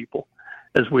crazy people,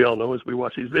 as we all know as we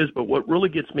watch these videos. But what really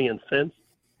gets me incensed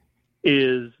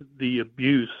is the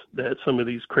abuse that some of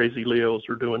these crazy Leos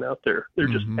are doing out there. They're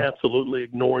just absolutely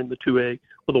ignoring the 2A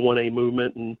or the 1A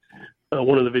movement. And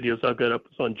one of the videos I've got up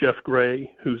is on Jeff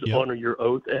Gray, who's Honor Your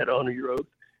Oath, at Honor Your Oath.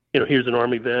 Here's an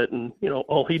Army vet, and,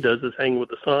 all he does is hang with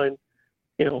a sign,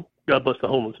 God bless the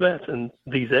homeless vets. And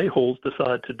these a-holes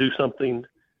decide to do something,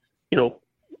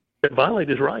 that violate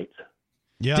his rights.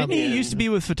 Yeah. Didn't he used to be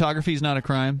with Photography is Not a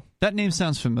Crime? That name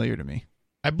sounds familiar to me.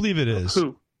 I believe it is.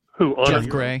 Who? Jeff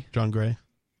Gray. John Gray.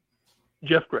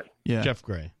 Jeff Gray. Yeah. Jeff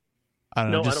Gray. I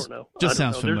don't know. I don't know. Just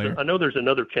sounds familiar. I know there's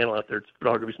another channel out there. It's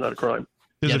Photography is Not a Crime.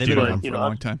 They've been around for a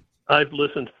long time. I've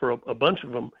listened for a bunch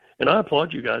of them, and I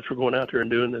applaud you guys for going out there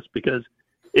and doing this because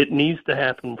it needs to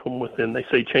happen from within. They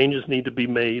say changes need to be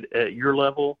made at your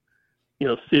level,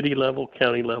 city level,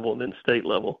 county level, and then state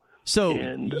level. So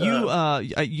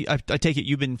I take it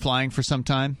you've been flying for some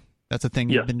time? That's a thing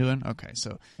you've been doing? Okay.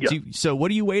 So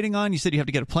what are you waiting on? You said you have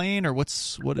to get a plane, or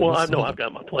what's I've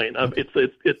got my plane. Okay.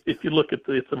 It's if you look at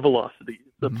it's a Velocity.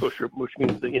 It's a pusher, which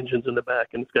means the engine's in the back,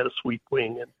 and it's got a sweep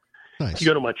wing. And nice. if you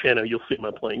go to my channel, you'll see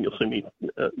my plane. You'll see me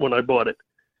when I bought it.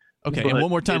 Okay. And one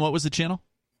more time, what was the channel?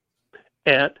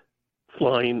 At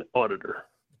flying auditor.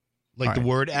 Like the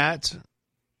word at?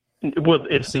 Well,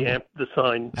 it's the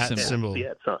sign. At symbol. The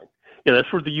at sign. Yeah, that's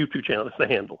for the YouTube channel. It's the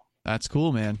handle. That's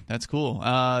cool, man. That's cool.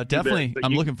 Definitely,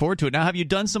 I'm looking forward to it. Now, have you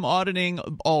done some auditing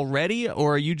already,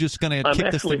 or are you just going to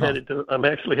kick this thing off? I'm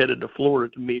actually headed to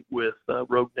Florida to meet with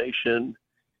Rogue Nation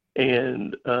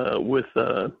and with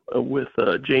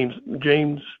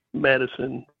James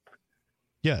Madison.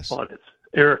 Yes. Audits.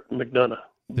 Eric McDonough.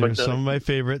 They're some of my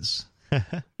favorites.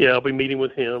 Yeah, I'll be meeting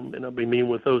with him, and I'll be meeting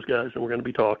with those guys, and we're going to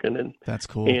be talking. And that's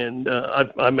cool. And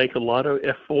I make a lot of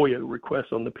FOIA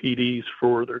requests on the PDs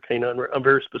for their canine. I'm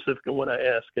very specific in what I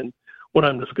ask, and what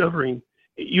I'm discovering.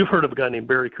 You've heard of a guy named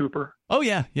Barry Cooper? Oh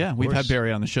yeah. We've had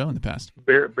Barry on the show in the past.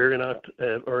 Barry and I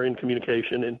are in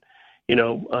communication, and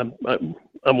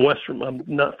I'm western. I'm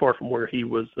not far from where he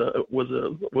was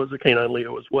a canine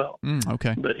Leo as well.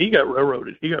 Okay. But he got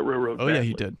railroaded. Oh badly. Yeah,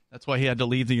 he did. That's why he had to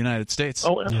leave the United States.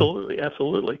 Oh, absolutely,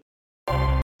 absolutely.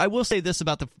 I will say this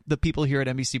about the people here at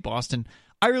NBC Boston.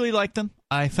 I really like them.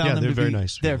 I found them to be very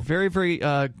nice. They're very, very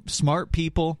smart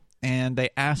people, and they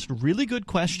asked really good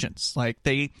questions. Like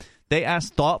they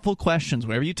asked thoughtful questions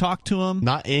whenever you talk to them.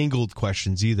 Not angled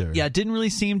questions either. Yeah, it didn't really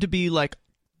seem to be like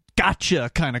gotcha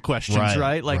kind of questions,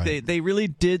 right? Like they really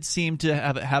did seem to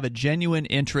have a genuine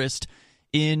interest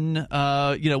in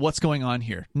what's going on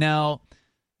here. Now,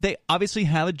 they obviously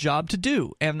have a job to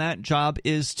do, and that job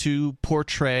is to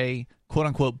portray quote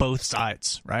unquote both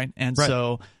sides, right? And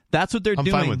so that's what they're doing.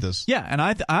 I'm fine with this. Yeah,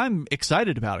 and I'm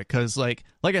excited about it because like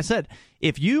I said,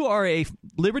 if you are a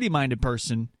liberty-minded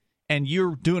person and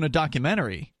you're doing a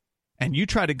documentary and you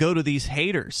try to go to these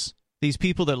haters, these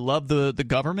people that love the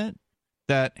government,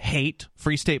 that hate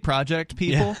Free State Project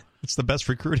people. Yeah, it's the best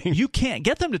recruiting. You can't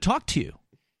get them to talk to you.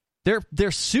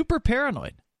 They're super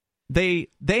paranoid. They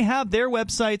have their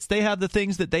websites, they have the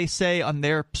things that they say on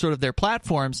their sort of their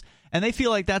platforms, and they feel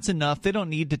like that's enough. They don't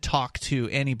need to talk to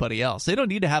anybody else. They don't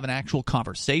need to have an actual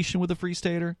conversation with a Free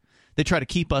Stater. They try to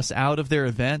keep us out of their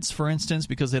events, for instance,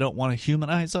 because they don't want to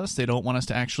humanize us. They don't want us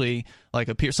to actually like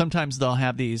appear. Sometimes they'll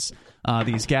have these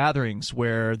gatherings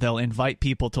where they'll invite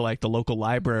people to like the local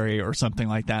library or something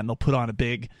like that, and they'll put on a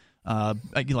big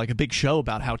show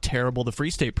about how terrible the Free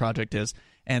State Project is,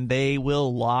 and they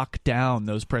will lock down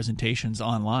those presentations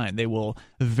online. They will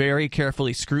very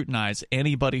carefully scrutinize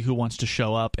anybody who wants to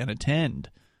show up and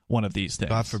attend one of these things.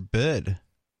 God forbid.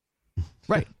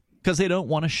 Right. Because they don't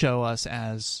want to show us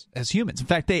as humans. In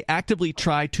fact, they actively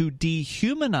try to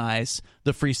dehumanize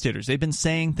the Free Staters. They've been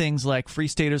saying things like Free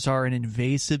Staters are an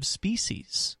invasive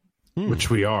species. Which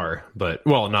we are, but,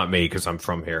 well, not me because I'm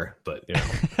from here, but, you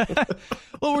know.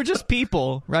 Well, we're just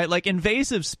people, right? Like,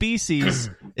 invasive species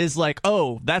is like,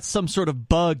 oh, that's some sort of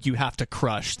bug you have to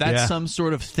crush. That's some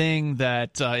sort of thing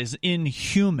that is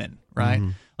inhuman, right?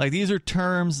 Like, these are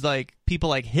terms like people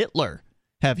like Hitler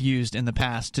have used in the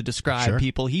past to describe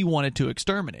people he wanted to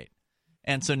exterminate.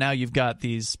 And so now you've got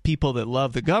these people that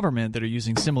love the government that are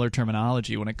using similar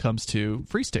terminology when it comes to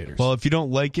Free Staters. Well, if you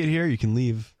don't like it here, you can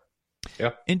leave.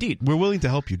 Yeah, indeed. We're willing to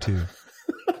help you, too.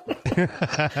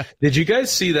 Did you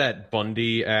guys see that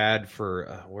Bundy ad for,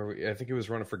 I think he was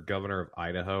running for governor of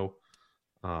Idaho?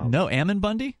 No, Ammon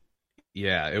Bundy?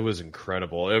 Yeah, it was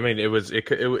incredible. I mean, it was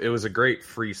a great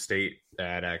Free State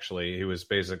ad, actually. He was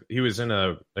in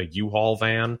a U-Haul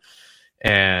van,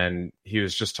 and he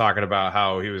was just talking about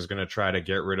how he was going to try to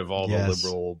get rid of all the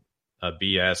liberal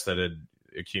BS that had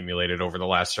accumulated over the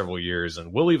last several years,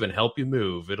 and we'll even help you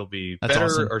move. It'll be better.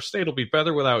 Awesome. Our state will be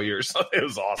better without yours. It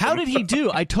was awesome. How did he do?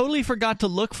 I totally forgot to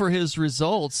look for his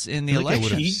results in the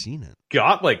election. He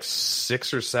got like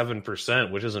 6 or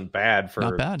 7%, which isn't bad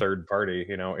for third party,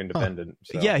 independent.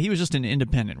 So. Yeah, he was just an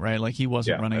independent, right? Like he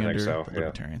wasn't running under the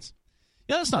libertarians.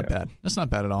 Yeah, that's not bad. That's not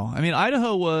bad at all. I mean,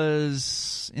 Idaho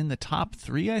was in the top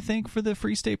 3, I think, for the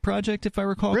Free State Project, if I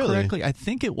recall correctly. I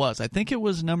think it was. I think it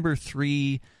was number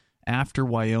 3 after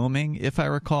Wyoming, if I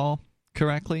recall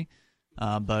correctly.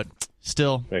 But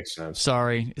still, makes sense.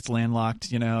 Sorry, it's landlocked.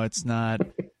 It's not.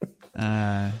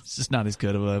 It's just not as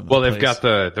good of a. Well, they've got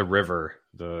the river,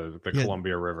 the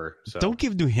Columbia River. So. Don't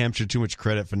give New Hampshire too much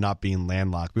credit for not being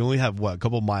landlocked. We only have a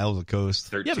couple miles of coast.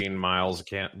 13 miles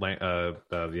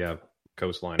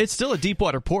coastline. It's still a deep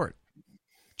water port.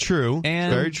 True.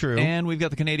 Very true. And we've got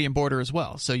the Canadian border as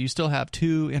well. So you still have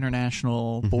 2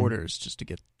 international borders just to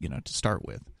get, to start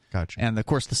with. Gotcha. And of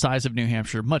course, the size of New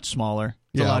Hampshire, much smaller.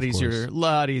 It's a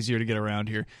lot easier to get around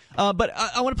here. But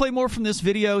I want to play more from this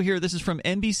video here. This is from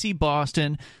NBC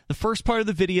Boston. The first part of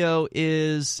the video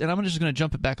is, and I'm just going to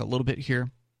jump it back a little bit here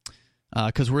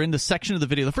because we're in the section of the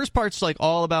video. The first part's like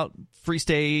all about Free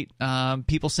State,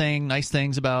 people saying nice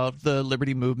things about the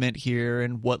liberty movement here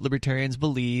and what libertarians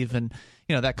believe, and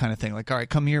that kind of thing. Like, all right,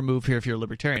 come here, move here if you're a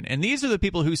libertarian. And these are the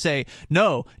people who say,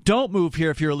 no, don't move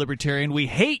here if you're a libertarian. We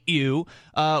hate you.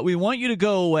 We want you to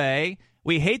go away.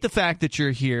 We hate the fact that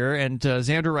you're here. And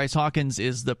Xander Rice Hawkins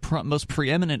is the most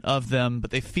preeminent of them,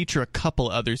 but they feature a couple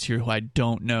others here who I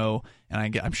don't know,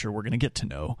 and I'm sure we're going to get to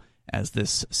know as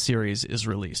this series is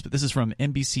released. But this is from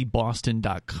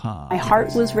NBCBoston.com. My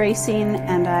heart was racing,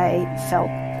 and I felt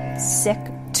sick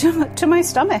to my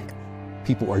stomach.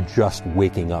 People are just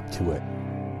waking up to it.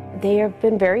 They have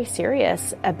been very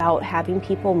serious about having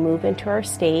people move into our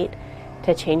state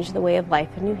to change the way of life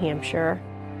in New Hampshire.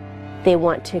 They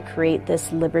want to create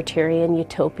this libertarian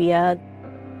utopia,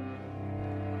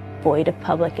 void of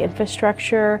public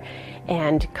infrastructure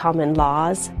and common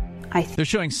laws. They're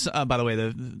showing, by the way,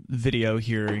 the video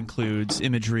here includes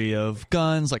imagery of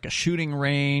guns, like a shooting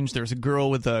range. There's a girl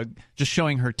with just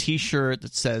showing her T-shirt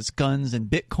that says guns and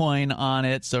Bitcoin on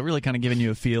it. So really kind of giving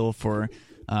you a feel for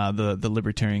the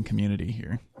libertarian community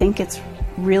here. I think it's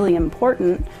really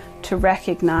important to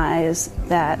recognize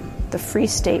that the Free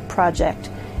State Project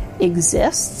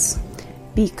exists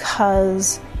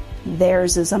because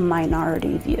theirs is a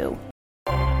minority view.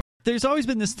 There's always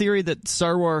been this theory that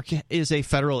Sarwark is a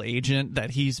federal agent,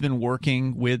 that he's been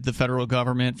working with the federal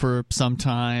government for some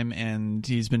time, and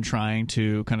he's been trying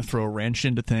to kind of throw a wrench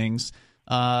into things.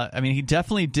 He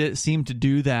definitely did seem to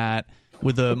do that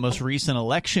with the most recent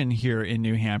election here in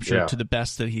New Hampshire to the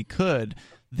best that he could.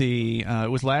 It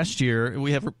was last year.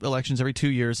 We have elections every 2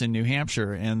 years in New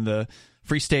Hampshire, and the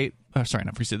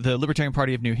the Libertarian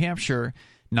Party of New Hampshire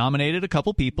nominated a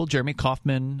couple people, Jeremy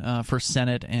Kaufman for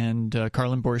Senate and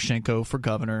Karlin Boroshenko for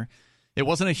governor. It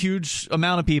wasn't a huge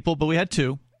amount of people, but we had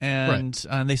two, and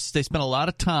they spent a lot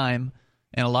of time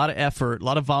and a lot of effort, a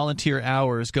lot of volunteer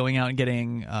hours going out and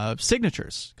getting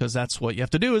signatures, because that's what you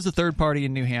have to do as a third party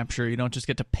in New Hampshire. You don't just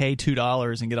get to pay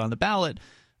 $2 and get on the ballot,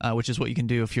 which is what you can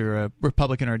do if you're a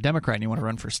Republican or a Democrat and you want to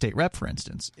run for state rep, for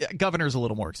instance. Governor is a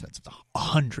little more expensive,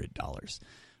 $100.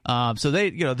 So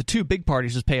they, the two big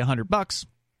parties just pay $100,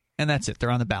 and that's it. They're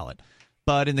on the ballot.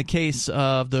 But in the case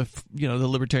of the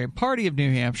Libertarian Party of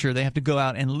New Hampshire, they have to go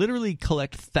out and literally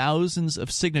collect thousands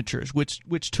of signatures,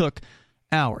 which took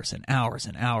hours and hours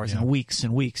and hours and weeks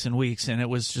and weeks and weeks. And it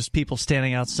was just people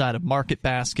standing outside of Market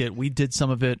Basket. We did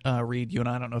some of it, Reed, you and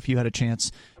I don't know if you had a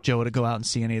chance, Joe, to go out and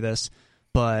see any of this.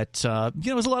 But,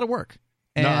 it was a lot of work.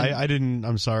 And no, I didn't.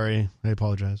 I'm sorry. I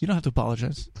apologize. You don't have to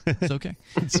apologize. It's okay.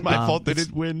 It's my fault they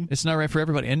didn't win. It's not right for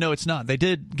everybody. And no, it's not. They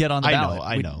did get on the ballot.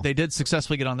 I know. They did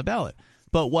successfully get on the ballot.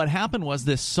 But what happened was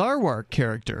this Sarwark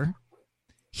character,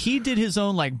 he did his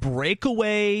own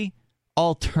breakaway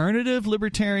alternative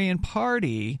Libertarian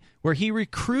Party where he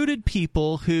recruited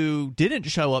people who didn't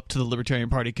show up to the Libertarian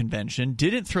Party convention,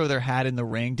 didn't throw their hat in the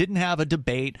ring, didn't have a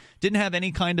debate, didn't have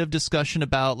any kind of discussion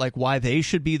about why they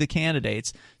should be the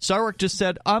candidates. Sarwark just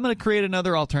said, I'm going to create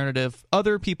another alternative,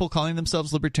 other people calling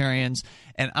themselves libertarians,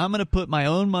 and I'm going to put my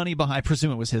own money behind. I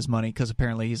presume it was his money because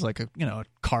apparently he's like a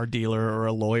car dealer or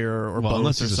a lawyer or both,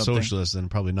 unless he's or something. A socialist, then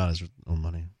probably not his own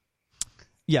money.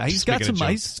 Yeah, he's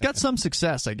got some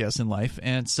success, I guess, in life.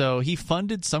 And so he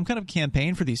funded some kind of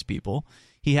campaign for these people.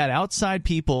 He had outside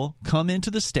people come into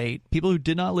the state, people who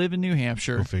did not live in New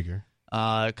Hampshire. Go figure.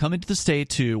 Come into the state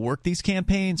to work these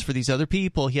campaigns for these other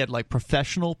people. He had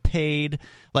professional paid,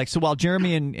 so while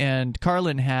Jeremy and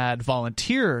Karlin had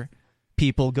volunteer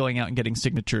people going out and getting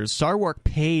signatures, Sarwark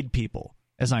paid people,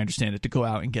 as I understand it, to go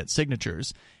out and get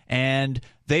signatures. And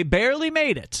they barely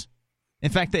made it. In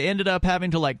fact, they ended up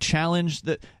having to challenge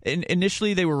the.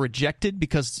 Initially, they were rejected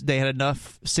because they had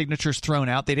enough signatures thrown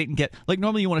out. They didn't get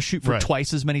normally you want to shoot for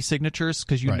twice as many signatures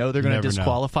because you know they're going to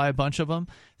disqualify a bunch of them.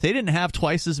 They didn't have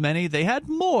twice as many. They had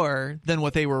more than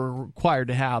what they were required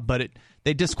to have, but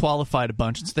they disqualified a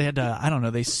bunch. So they had to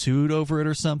they sued over it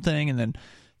or something, and then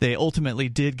they ultimately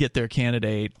did get their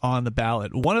candidate on the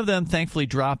ballot. One of them thankfully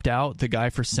dropped out. The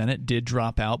guy for Senate did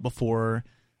drop out before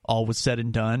all was said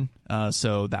and done,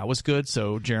 so that was good.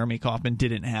 So Jeremy Kaufman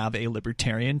didn't have a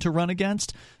libertarian to run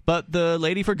against, but the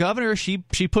lady for governor, she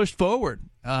pushed forward,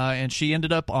 and she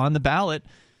ended up on the ballot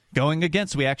going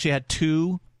against. We actually had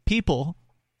two people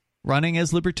running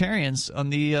as libertarians on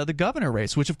the governor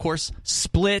race, which of course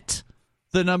split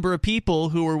the number of people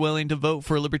who were willing to vote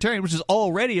for a libertarian, which is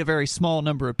already a very small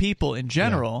number of people in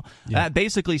general. That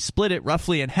basically split it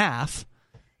roughly in half,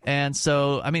 and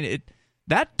so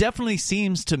that definitely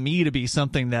seems to me to be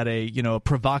something that a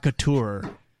provocateur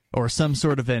or some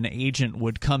sort of an agent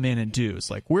would come in and do. It's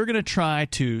we're going to try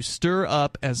to stir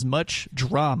up as much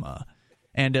drama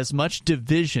and as much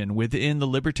division within the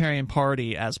Libertarian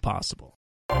Party as possible.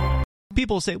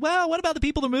 People say, well, what about the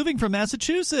people that are moving from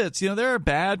Massachusetts? There are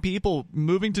bad people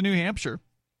moving to New Hampshire.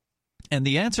 And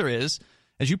the answer is,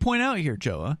 as you point out here,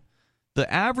 Joa,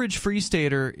 the average Free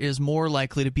Stater is more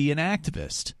likely to be an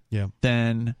activist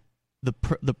than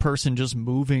the person just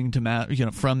moving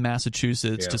to from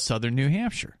Massachusetts to southern New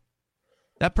Hampshire.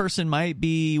 That person might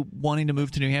be wanting to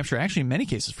move to New Hampshire, actually in many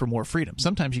cases, for more freedom.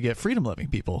 Sometimes you get freedom-loving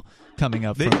people coming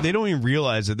up. They don't even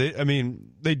realize it.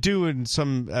 They do in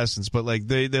some essence, but like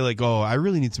they're like, oh, I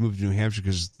really need to move to New Hampshire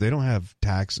because they don't have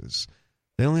taxes.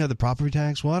 They only have the property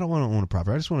tax. Well, I don't want to own a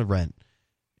property. I just want to rent.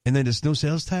 And then there's no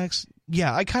sales tax.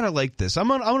 Yeah, I kind of like this. I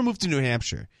want to move to New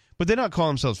Hampshire. But they're not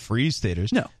calling themselves Free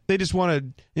Staters. No. They just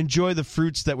want to enjoy the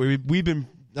fruits that we've been,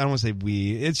 I don't want to say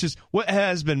we, it's just what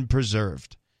has been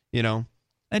preserved, you know?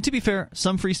 And to be fair,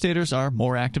 some Free Staters are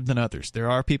more active than others.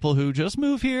 There are people who just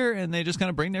move here and they just kind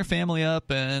of bring their family up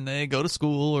and they go to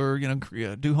school or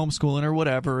do homeschooling or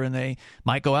whatever, and they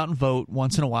might go out and vote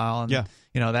once in a while, and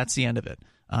that's the end of it.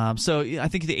 So I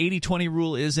think the 80-20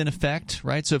 rule is in effect,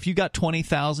 right? So if you got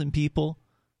 20,000 people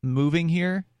moving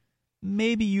here,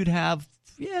 maybe you'd have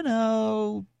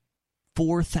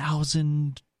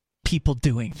 4,000 people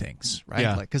doing things, right?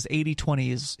 Yeah. Like, because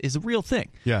 80-20 is a real thing.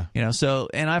 Yeah. So,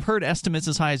 and I've heard estimates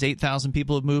as high as 8,000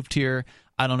 people have moved here.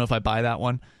 I don't know if I buy that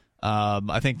one.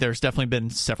 I think there's definitely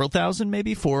been several thousand,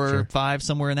 maybe 4 or 5,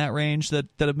 somewhere in that range that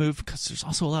have moved, because there's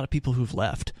also a lot of people who've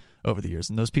left over the years,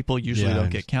 and those people usually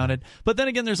don't get counted. But then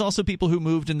again, there's also people who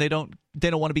moved and they don't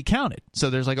want to be counted.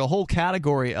 So there's like a whole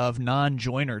category of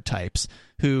non-joiner types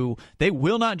who they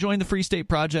will not join the Free State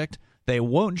Project. They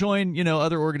won't join,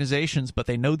 other organizations, but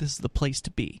they know this is the place to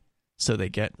be. So they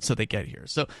get here.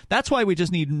 So that's why we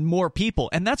just need more people.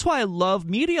 And that's why I love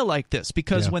media like this,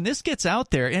 because when this gets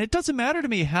out there, and it doesn't matter to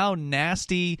me how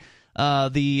nasty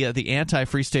the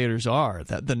anti-Free Staters are,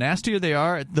 that the nastier they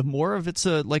are, the more of it's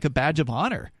like a badge of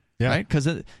honor. Yeah. Right? Because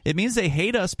it means they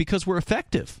hate us because we're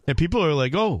effective. And people are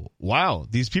like, oh, wow,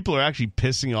 these people are actually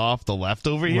pissing off the left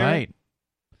over here. Right.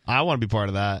 I want to be part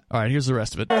of that. All right, here's the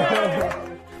rest of it.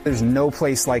 There's no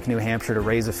place like New Hampshire to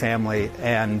raise a family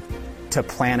and to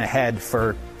plan ahead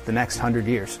for the next 100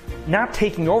 years. Not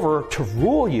taking over to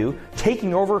rule you,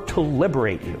 taking over to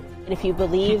liberate you. And if you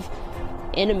believe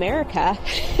in America,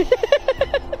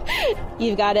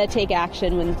 you've got to take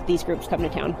action when these groups come to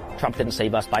town. Trump didn't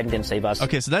save us. Biden didn't save us.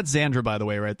 Okay, so that's Xandra, by the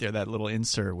way, right there, that little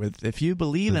insert with, if you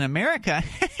believe in America,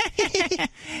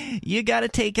 you got to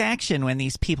take action when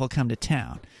these people come to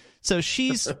town. So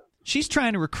she's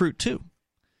trying to recruit, too.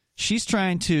 She's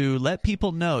trying to let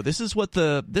people know this is what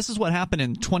happened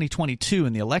in 2022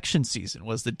 in the election season,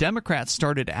 was the Democrats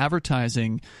started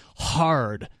advertising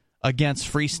hard against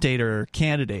Free Stater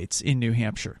candidates in New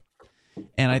Hampshire.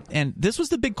 And this was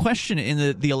the big question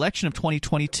in the election of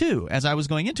 2022. As I was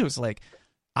going into it, it's like,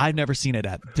 I've never seen it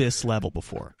at this level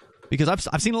before. Because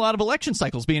I've seen a lot of election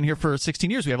cycles being here for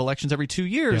 16 years. We have elections every 2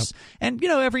 years. Yep. And,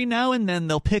 every now and then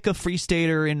they'll pick a Free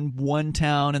Stater in one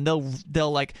town and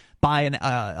they'll like buy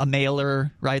a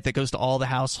mailer, right, that goes to all the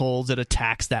households that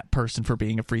attacks that person for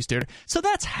being a Free Stater. So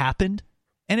that's happened.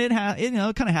 And it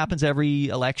kind of happens every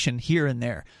election here and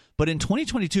there. But in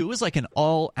 2022, it was like an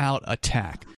all-out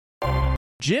attack.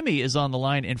 Jimmy is on the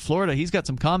line in Florida. He's got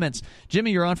some comments.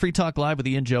 Jimmy, you're on Free Talk Live with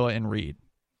Ian, Joa, and Reed.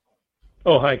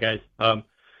 Oh, hi, guys.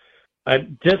 I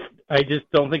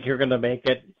just don't think you're going to make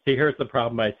it. See, here's the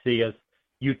problem I see is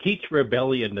you teach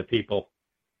rebellion to people.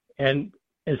 And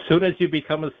as soon as you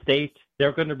become a state,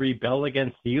 they're going to rebel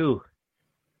against you.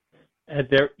 And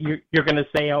you're going to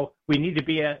say, oh, we need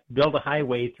to build a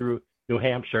highway through New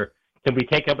Hampshire. Can we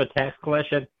take up a tax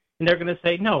collection? And they're going to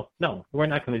say, no, we're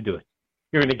not going to do it.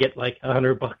 You're going to get like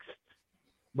 $100.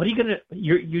 What are you going to,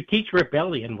 you teach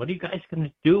rebellion. What are you guys going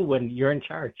to do when you're in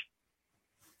charge?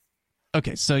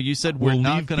 Okay, so you said we're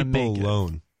not going to make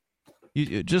alone.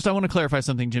 It. I want to clarify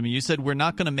something, Jimmy. You said we're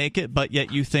not going to make it, but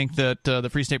yet you think that the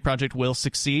Free State Project will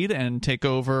succeed and take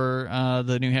over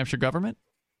the New Hampshire government?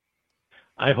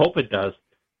 I hope it does.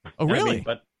 Oh, really?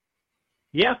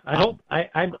 Yeah, I hope.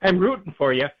 I'm rooting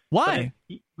for you. Why?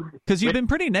 Because you've been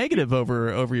pretty negative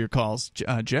over your calls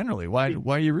generally. Why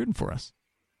are you rooting for us?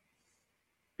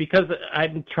 Because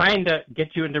I'm trying to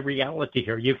get you into reality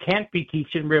here. You can't be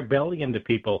teaching rebellion to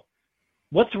people.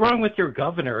 What's wrong with your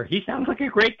governor? He sounds like a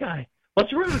great guy.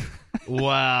 What's wrong?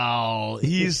 Wow.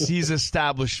 He's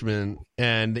establishment,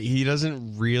 and he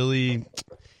doesn't really...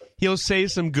 He'll say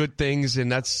some good things, and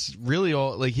that's really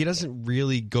all... Like, he doesn't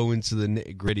really go into the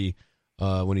nitty-gritty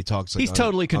when he talks. Like, he's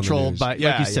totally controlled by,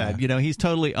 like you said. He's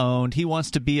totally owned. He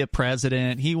wants to be a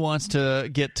president. He wants to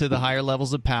get to the higher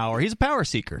levels of power. He's a power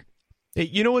seeker. Hey,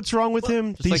 you know what's wrong with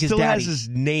him? He like still has his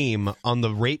name on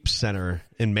the rape center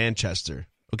in Manchester,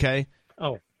 okay?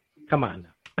 Oh, come on.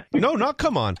 No, not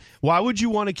come on. Why would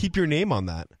you want to keep your name on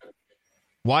that?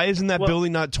 Why isn't that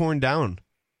building not torn down?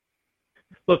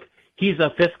 Look, he's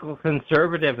a fiscal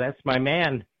conservative. That's my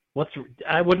man.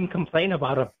 I wouldn't complain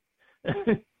about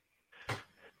him.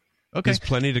 Okay. There's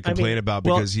plenty to complain about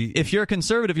because if you're a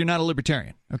conservative, you're not a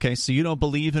libertarian. Okay, so you don't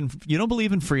believe in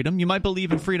freedom. You might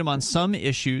believe in freedom on some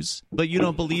issues, but you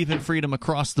don't believe in freedom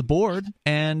across the board.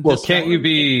 And can't you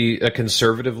be a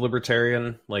conservative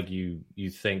libertarian? Like you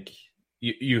think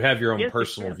you have your own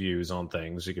personal views on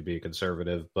things. You could be a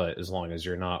conservative, but as long as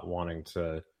you're not wanting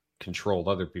to control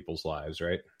other people's lives,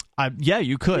 right? Yeah,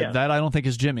 you could. Yeah. That I don't think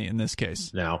is Jimmy in this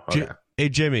case. No. Okay. Hey,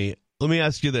 Jimmy. Let me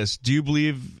ask you this. Do you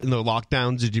believe in the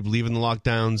lockdowns? Did you believe in the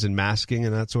lockdowns and masking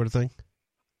and that sort of thing?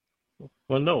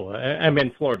 Well, no. I'm in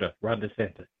Florida. Ron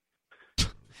DeSantis.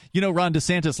 Ron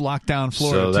DeSantis locked down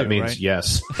Florida, so that too, means right?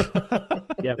 Yes.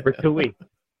 Yeah, for 2 weeks.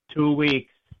 2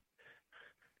 weeks.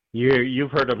 You've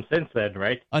heard him since then,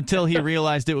 right? Until he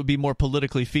realized it would be more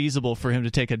politically feasible for him to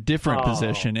take a different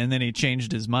position, and then he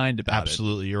changed his mind about it.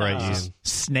 Absolutely. You're right, Ian.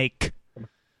 Snake.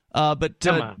 But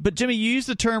Jimmy, you used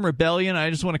the term rebellion. I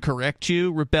just want to correct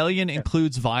you. Rebellion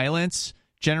includes violence.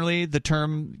 Generally, the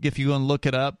term, if you go and look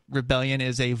it up, rebellion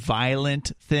is a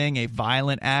violent thing, a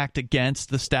violent act against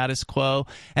the status quo.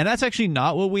 And that's actually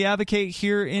not what we advocate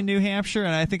here in New Hampshire.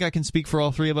 And I think I can speak for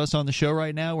all three of us on the show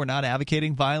right now. We're not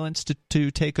advocating violence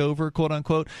to take over, quote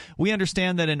unquote. We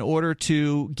understand that in order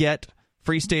to get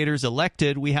Free Staters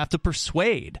elected, we have to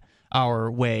persuade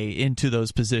our way into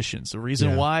those positions. The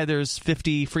reason why there's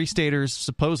 50 Free Staters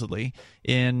supposedly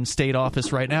in state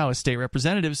office right now as state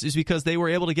representatives is because they were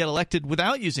able to get elected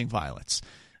without using violence.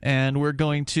 And we're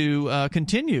going to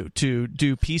continue to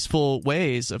do peaceful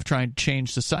ways of trying to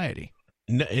change society.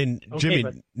 And Jimmy,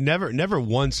 never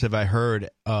once have I heard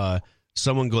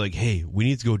someone go like, hey, we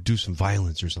need to go do some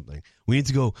violence or something. We need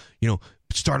to go,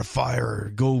 start a fire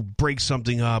or go break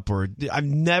something up. Or I've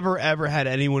never, ever had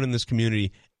anyone in this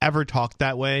community ever talked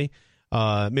that way,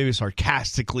 maybe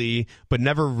sarcastically, but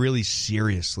never really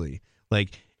seriously.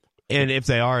 And if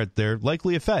they are, they're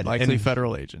likely a Fed. Likely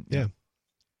federal agent. Yeah.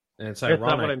 And it's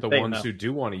ironic, the ones who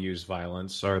do want to use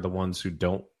violence are the ones who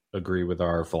don't agree with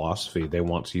our philosophy. They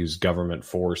want to use government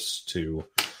force to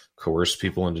coerce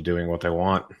people into doing what they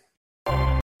want.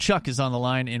 Chuck is on the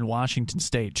line in Washington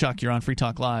State. Chuck, you're on Free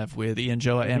Talk Live with Ian,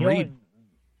 Joa, and Reed.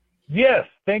 Yes,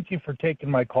 thank you for taking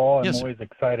my call. I'm always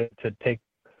excited to take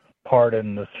part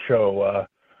in this show.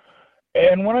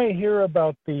 And when I hear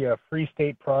about the Free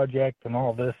State Project and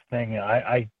all this thing,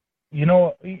 I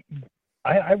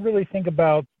really think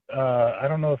about, I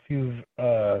don't know if you've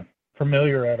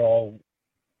familiar at all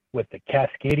with the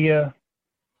Cascadia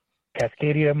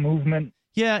movement.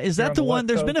 Yeah, is that the one?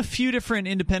 There's been a few different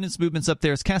independence movements up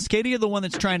there. Is Cascadia the one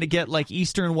that's trying to get like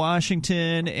Eastern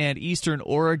Washington and Eastern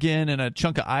Oregon and a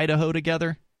chunk of Idaho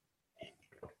together?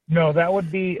 No, that would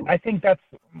be. I think that's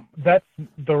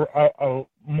the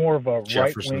more of a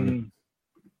right wing.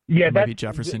 Yeah, maybe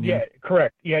Jefferson. Yeah,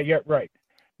 correct. Yeah, right.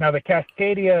 Now the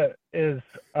Cascadia is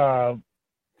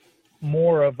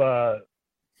more of a.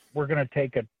 We're going to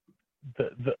take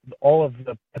all of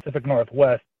the Pacific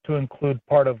Northwest to include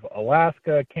part of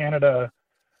Alaska, Canada,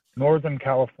 Northern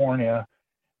California,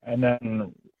 and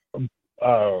then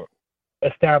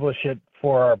establish it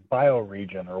for our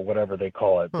bioregion or whatever they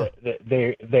call it. Huh.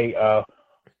 They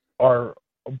are,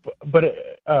 but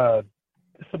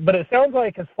it sounds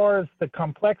like as far as the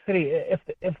complexity,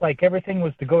 if like everything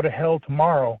was to go to hell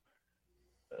tomorrow,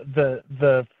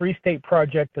 the Free State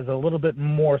Project is a little bit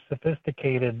more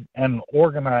sophisticated and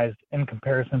organized in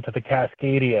comparison to the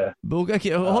Cascadia. Okay,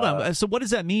 hold on. So what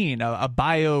does that mean, a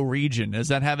bioregion? Does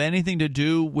that have anything to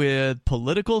do with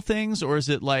political things, or is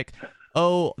it like,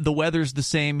 oh, the weather's the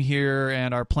same here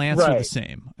and our plants are the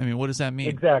same? I mean, what does that mean?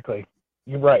 Exactly.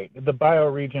 You're right. The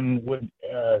bioregion would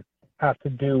have to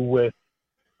do with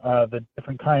the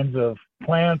different kinds of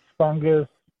plants, fungus,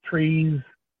 trees,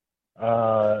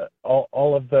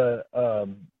 all of the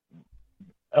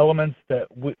elements that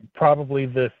probably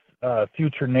this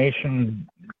future nation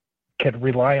could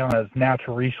rely on as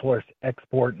natural resource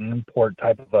export and import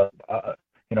type of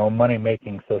a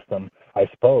money-making system, I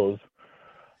suppose.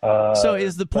 So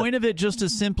is the point of it just to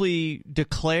simply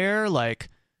declare, like,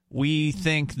 we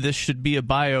think this should be a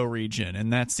bioregion,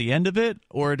 and that's the end of it?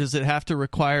 Or does it have to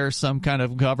require some kind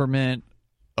of government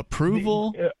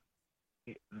approval?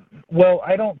 Well,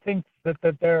 I don't think that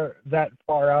they're that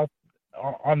far out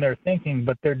on their thinking,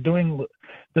 but they're doing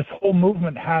 – this whole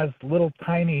movement has little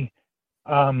tiny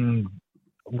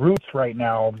roots right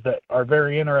now that are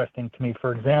very interesting to me.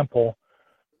 For example,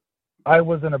 I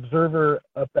was an observer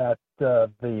up at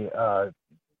the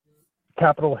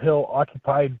Capitol Hill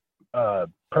occupied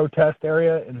protest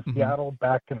area in Seattle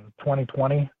back in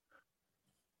 2020.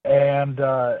 and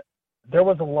there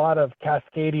was a lot of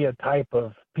Cascadia type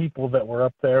of people that were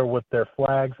up there with their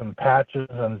flags and patches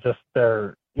and just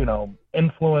their,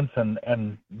 influence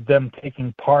and them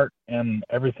taking part in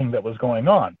everything that was going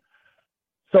on.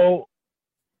 So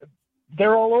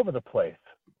they're all over the place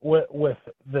with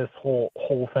this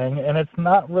whole thing, and it's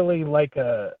not really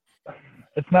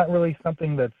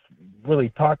something that's really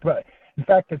talked about. In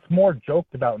fact, it's more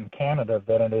joked about in Canada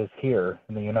than it is here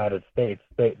in the United States.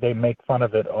 They make fun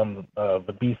of it on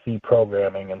the BC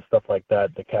programming and stuff like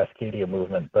that, the Cascadia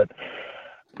movement. But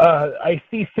I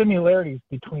see similarities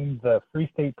between the Free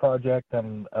State Project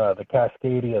and the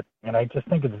Cascadia, and I just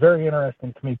think it's very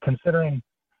interesting to me, considering,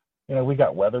 we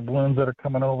got weather balloons that are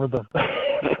coming over the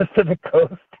Pacific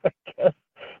coast, I guess,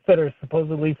 that are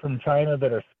supposedly from China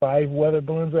that are spy weather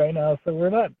balloons right now. So we're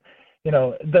not,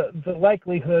 the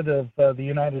likelihood of the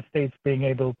United States being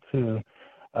able to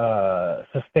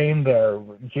sustain their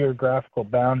geographical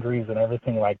boundaries and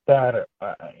everything like that,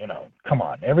 come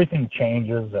on, everything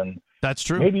changes, and that's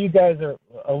true. Maybe you guys are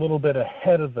a little bit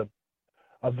ahead of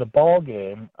the ball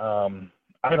game.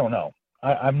 I don't know.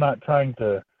 I'm not trying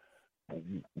to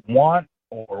want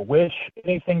or wish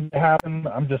anything to happen.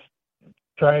 I'm just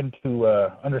trying to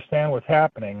understand what's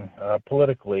happening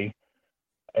politically,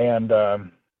 and I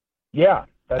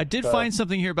did find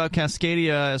something here about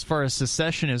Cascadia as far as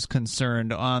secession is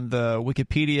concerned. On the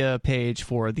Wikipedia page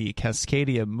for the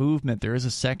Cascadia movement, there is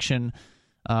a section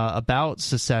about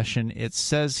secession. It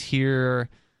says here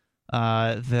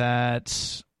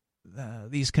that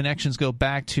these connections go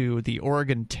back to the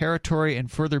Oregon Territory and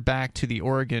further back to the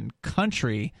Oregon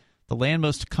Country, the land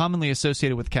most commonly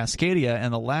associated with Cascadia,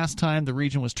 and the last time the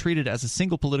region was treated as a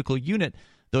single political unit,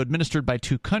 though administered by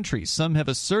two countries. Some have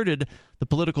asserted the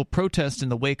political protest in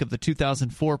the wake of the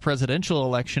 2004 presidential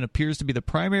election appears to be the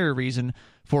primary reason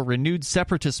for renewed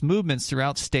separatist movements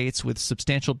throughout states with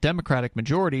substantial Democratic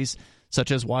majorities,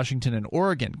 such as Washington and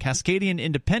Oregon. Cascadian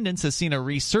independence has seen a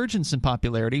resurgence in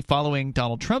popularity following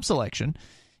Donald Trump's election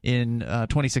in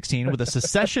 2016 with a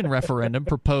secession referendum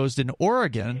proposed in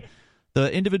Oregon.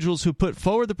 The individuals who put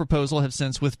forward the proposal have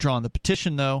since withdrawn the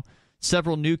petition, though.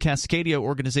 Several new Cascadia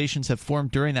organizations have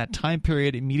formed during that time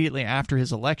period immediately after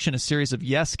his election. A series of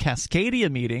Yes Cascadia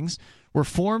meetings were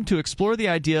formed to explore the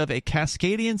idea of a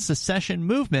Cascadian secession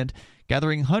movement,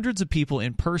 gathering hundreds of people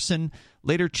in person,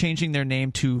 later changing their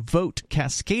name to Vote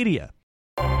Cascadia.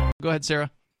 Go ahead, Sarah.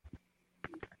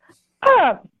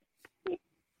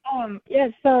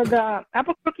 Yes, so the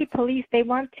Albuquerque police, they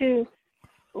want to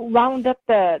round up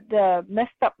the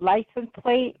messed up license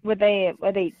plate where they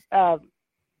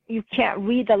you can't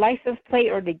read the license plate,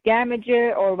 or they damage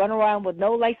it, or run around with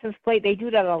no license plate. They do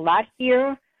that a lot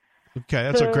here. Okay,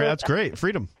 that's great.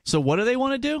 Freedom. So what do they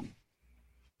want to do?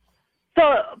 So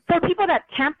for people that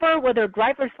tamper with their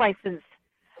driver's license,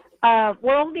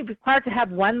 we're only required to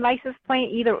have one license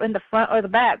plate, either in the front or the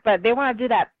back. But they want to do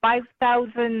that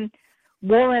 5,000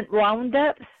 warrant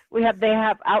roundups. They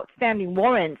have outstanding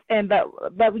warrants,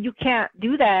 but you can't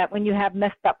do that when you have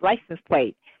messed up license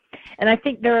plate. And I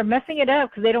think they're messing it up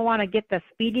because they don't want to get the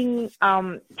speeding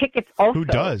tickets also. Who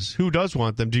does? Who does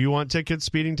want them? Do you want tickets,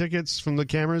 speeding tickets from the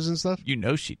cameras and stuff? You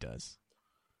know she does.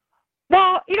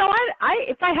 Well,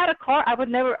 if I had a car, I would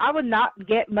not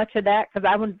get much of that because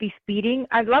I wouldn't be speeding.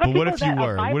 A lot of people. What if you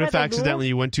were? What if accidentally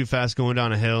you went too fast going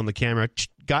down a hill and the camera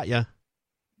got you?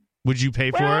 Would you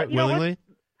pay for it willingly?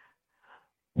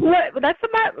 Well, that's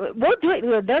about. We'll do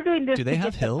it. They're doing this. Do they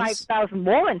have hills? 5,000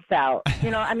 warrants out.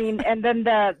 And then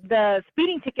the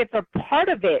speeding tickets are part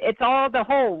of it. It's all the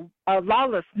whole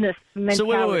lawlessness mentality.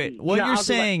 So wait. What you're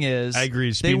saying is, I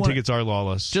agree. Speeding tickets are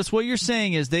lawless. Just what you're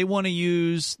saying is they want to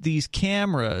use these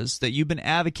cameras that you've been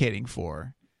advocating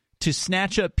for to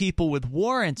snatch up people with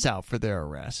warrants out for their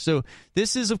arrest. So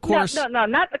this is, of course, no,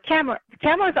 not the camera. The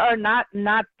cameras are not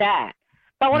that.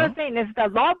 But what I'm saying is the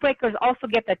lawbreakers also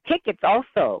get the tickets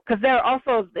also, because they're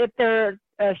also, if they're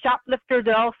shoplifters,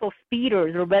 they're also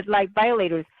speeders or red light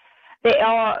violators. They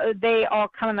all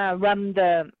kind of run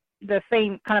the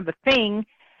same kind of a thing.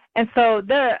 And so it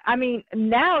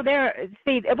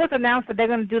was announced that they're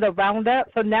going to do the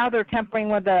roundup. So now they're tampering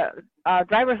with the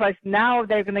driver's license. Now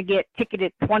they're going to get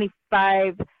ticketed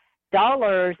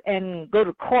 $25 and go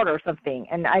to court or something.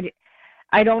 And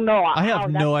I don't know. I have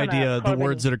no idea the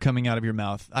words that are coming out of your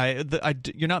mouth.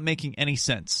 You're not making any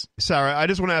sense. Sarah, I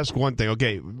just want to ask one thing.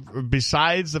 Okay,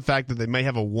 besides the fact that they may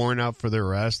have a warrant out for their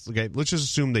arrest, okay, let's just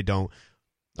assume they don't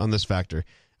on this factor.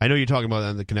 I know you're talking about that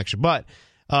in the connection, but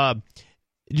do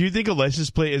you think a license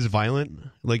plate is violent?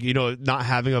 Like, not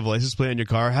having a license plate on your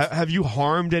car? Have you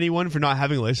harmed anyone for not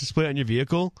having a license plate on your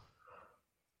vehicle?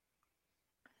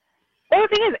 Well, the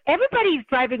thing is, everybody's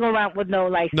driving around with no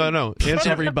license. No. Answer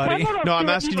everybody. No, I'm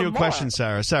asking you a question,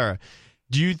 Sarah. Sarah,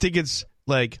 do you think it's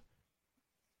like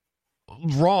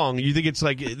wrong? You think it's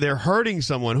like they're hurting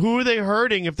someone? Who are they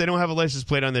hurting if they don't have a license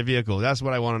plate on their vehicle? That's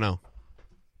what I want to know.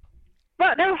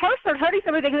 Well, they're hurting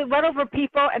somebody. They can run over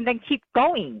people and then keep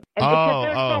going.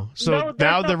 And so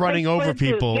now they're running over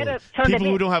people. People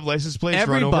who don't have license plates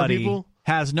run over people?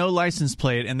 Has no license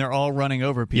plate, and they're all running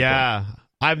over people. Yeah.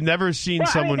 I've never seen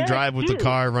someone drive with the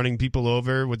car running people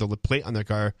over with a plate on their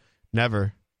car.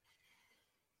 Never.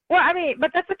 Well, I mean, but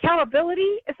that's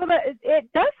accountability. So that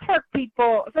it does hurt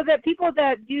people. So that people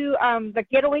that do the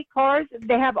getaway cars,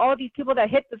 they have all these people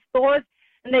that hit the stores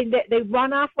and they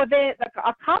run off with it. Like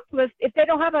accomplice, if they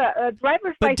don't have a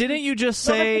driver's license. But didn't you just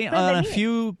say a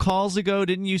few calls ago?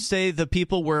 Didn't you say the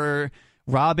people were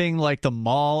robbing like the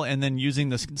mall and then using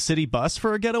the city bus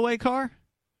for a getaway car?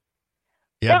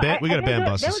 Yeah, we got to ban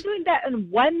buses. They were doing that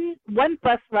in one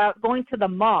bus route going to the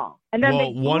mall. And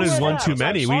then one is one too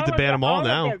many. We need to ban them all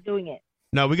now. They're doing it.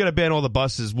 No, we got to ban all the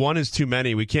buses. One is too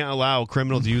many. We can't allow a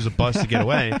criminal to use a bus to get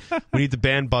away. We need to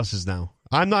ban buses now.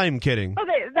 I'm not even kidding.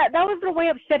 Okay, that was the way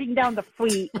of shutting down the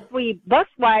free bus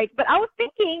rides. But I was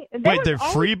thinking... Wait, they're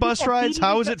free bus rides?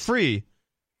 How is it free?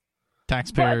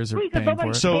 Taxpayers are paying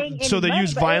for it. So they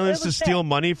use violence to steal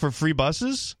money for free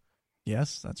buses?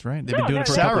 Yes, that's right. They've been doing it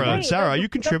for a couple of years. Sarah, are you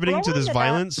contributing to this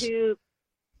violence? To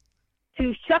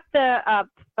shut the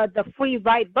free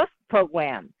ride bus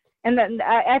program. And then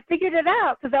I figured it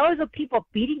out because there always are people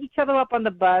beating each other up on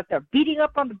the bus. They're beating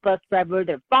up on the bus driver.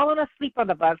 They're falling asleep on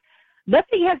the bus.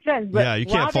 Nothing has done. Yeah, you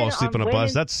can't fall asleep on a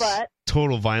bus. That's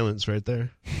total violence right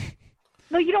there.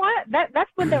 No, you know what?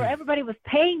 That's when everybody was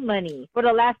paying money for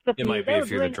the last 50 years. It might be if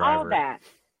you're the driver. All that.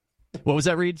 What was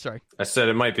that, Reed? Sorry. I said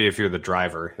it might be if you're the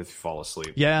driver, if you fall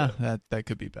asleep. Yeah, that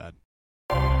could be bad.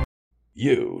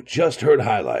 You just heard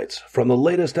highlights from the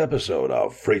latest episode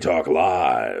of Free Talk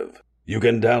Live. You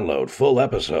can download full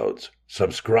episodes,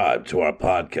 subscribe to our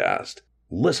podcast,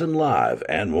 listen live,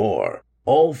 and more,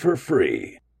 all for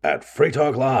free at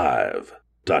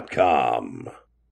freetalklive.com.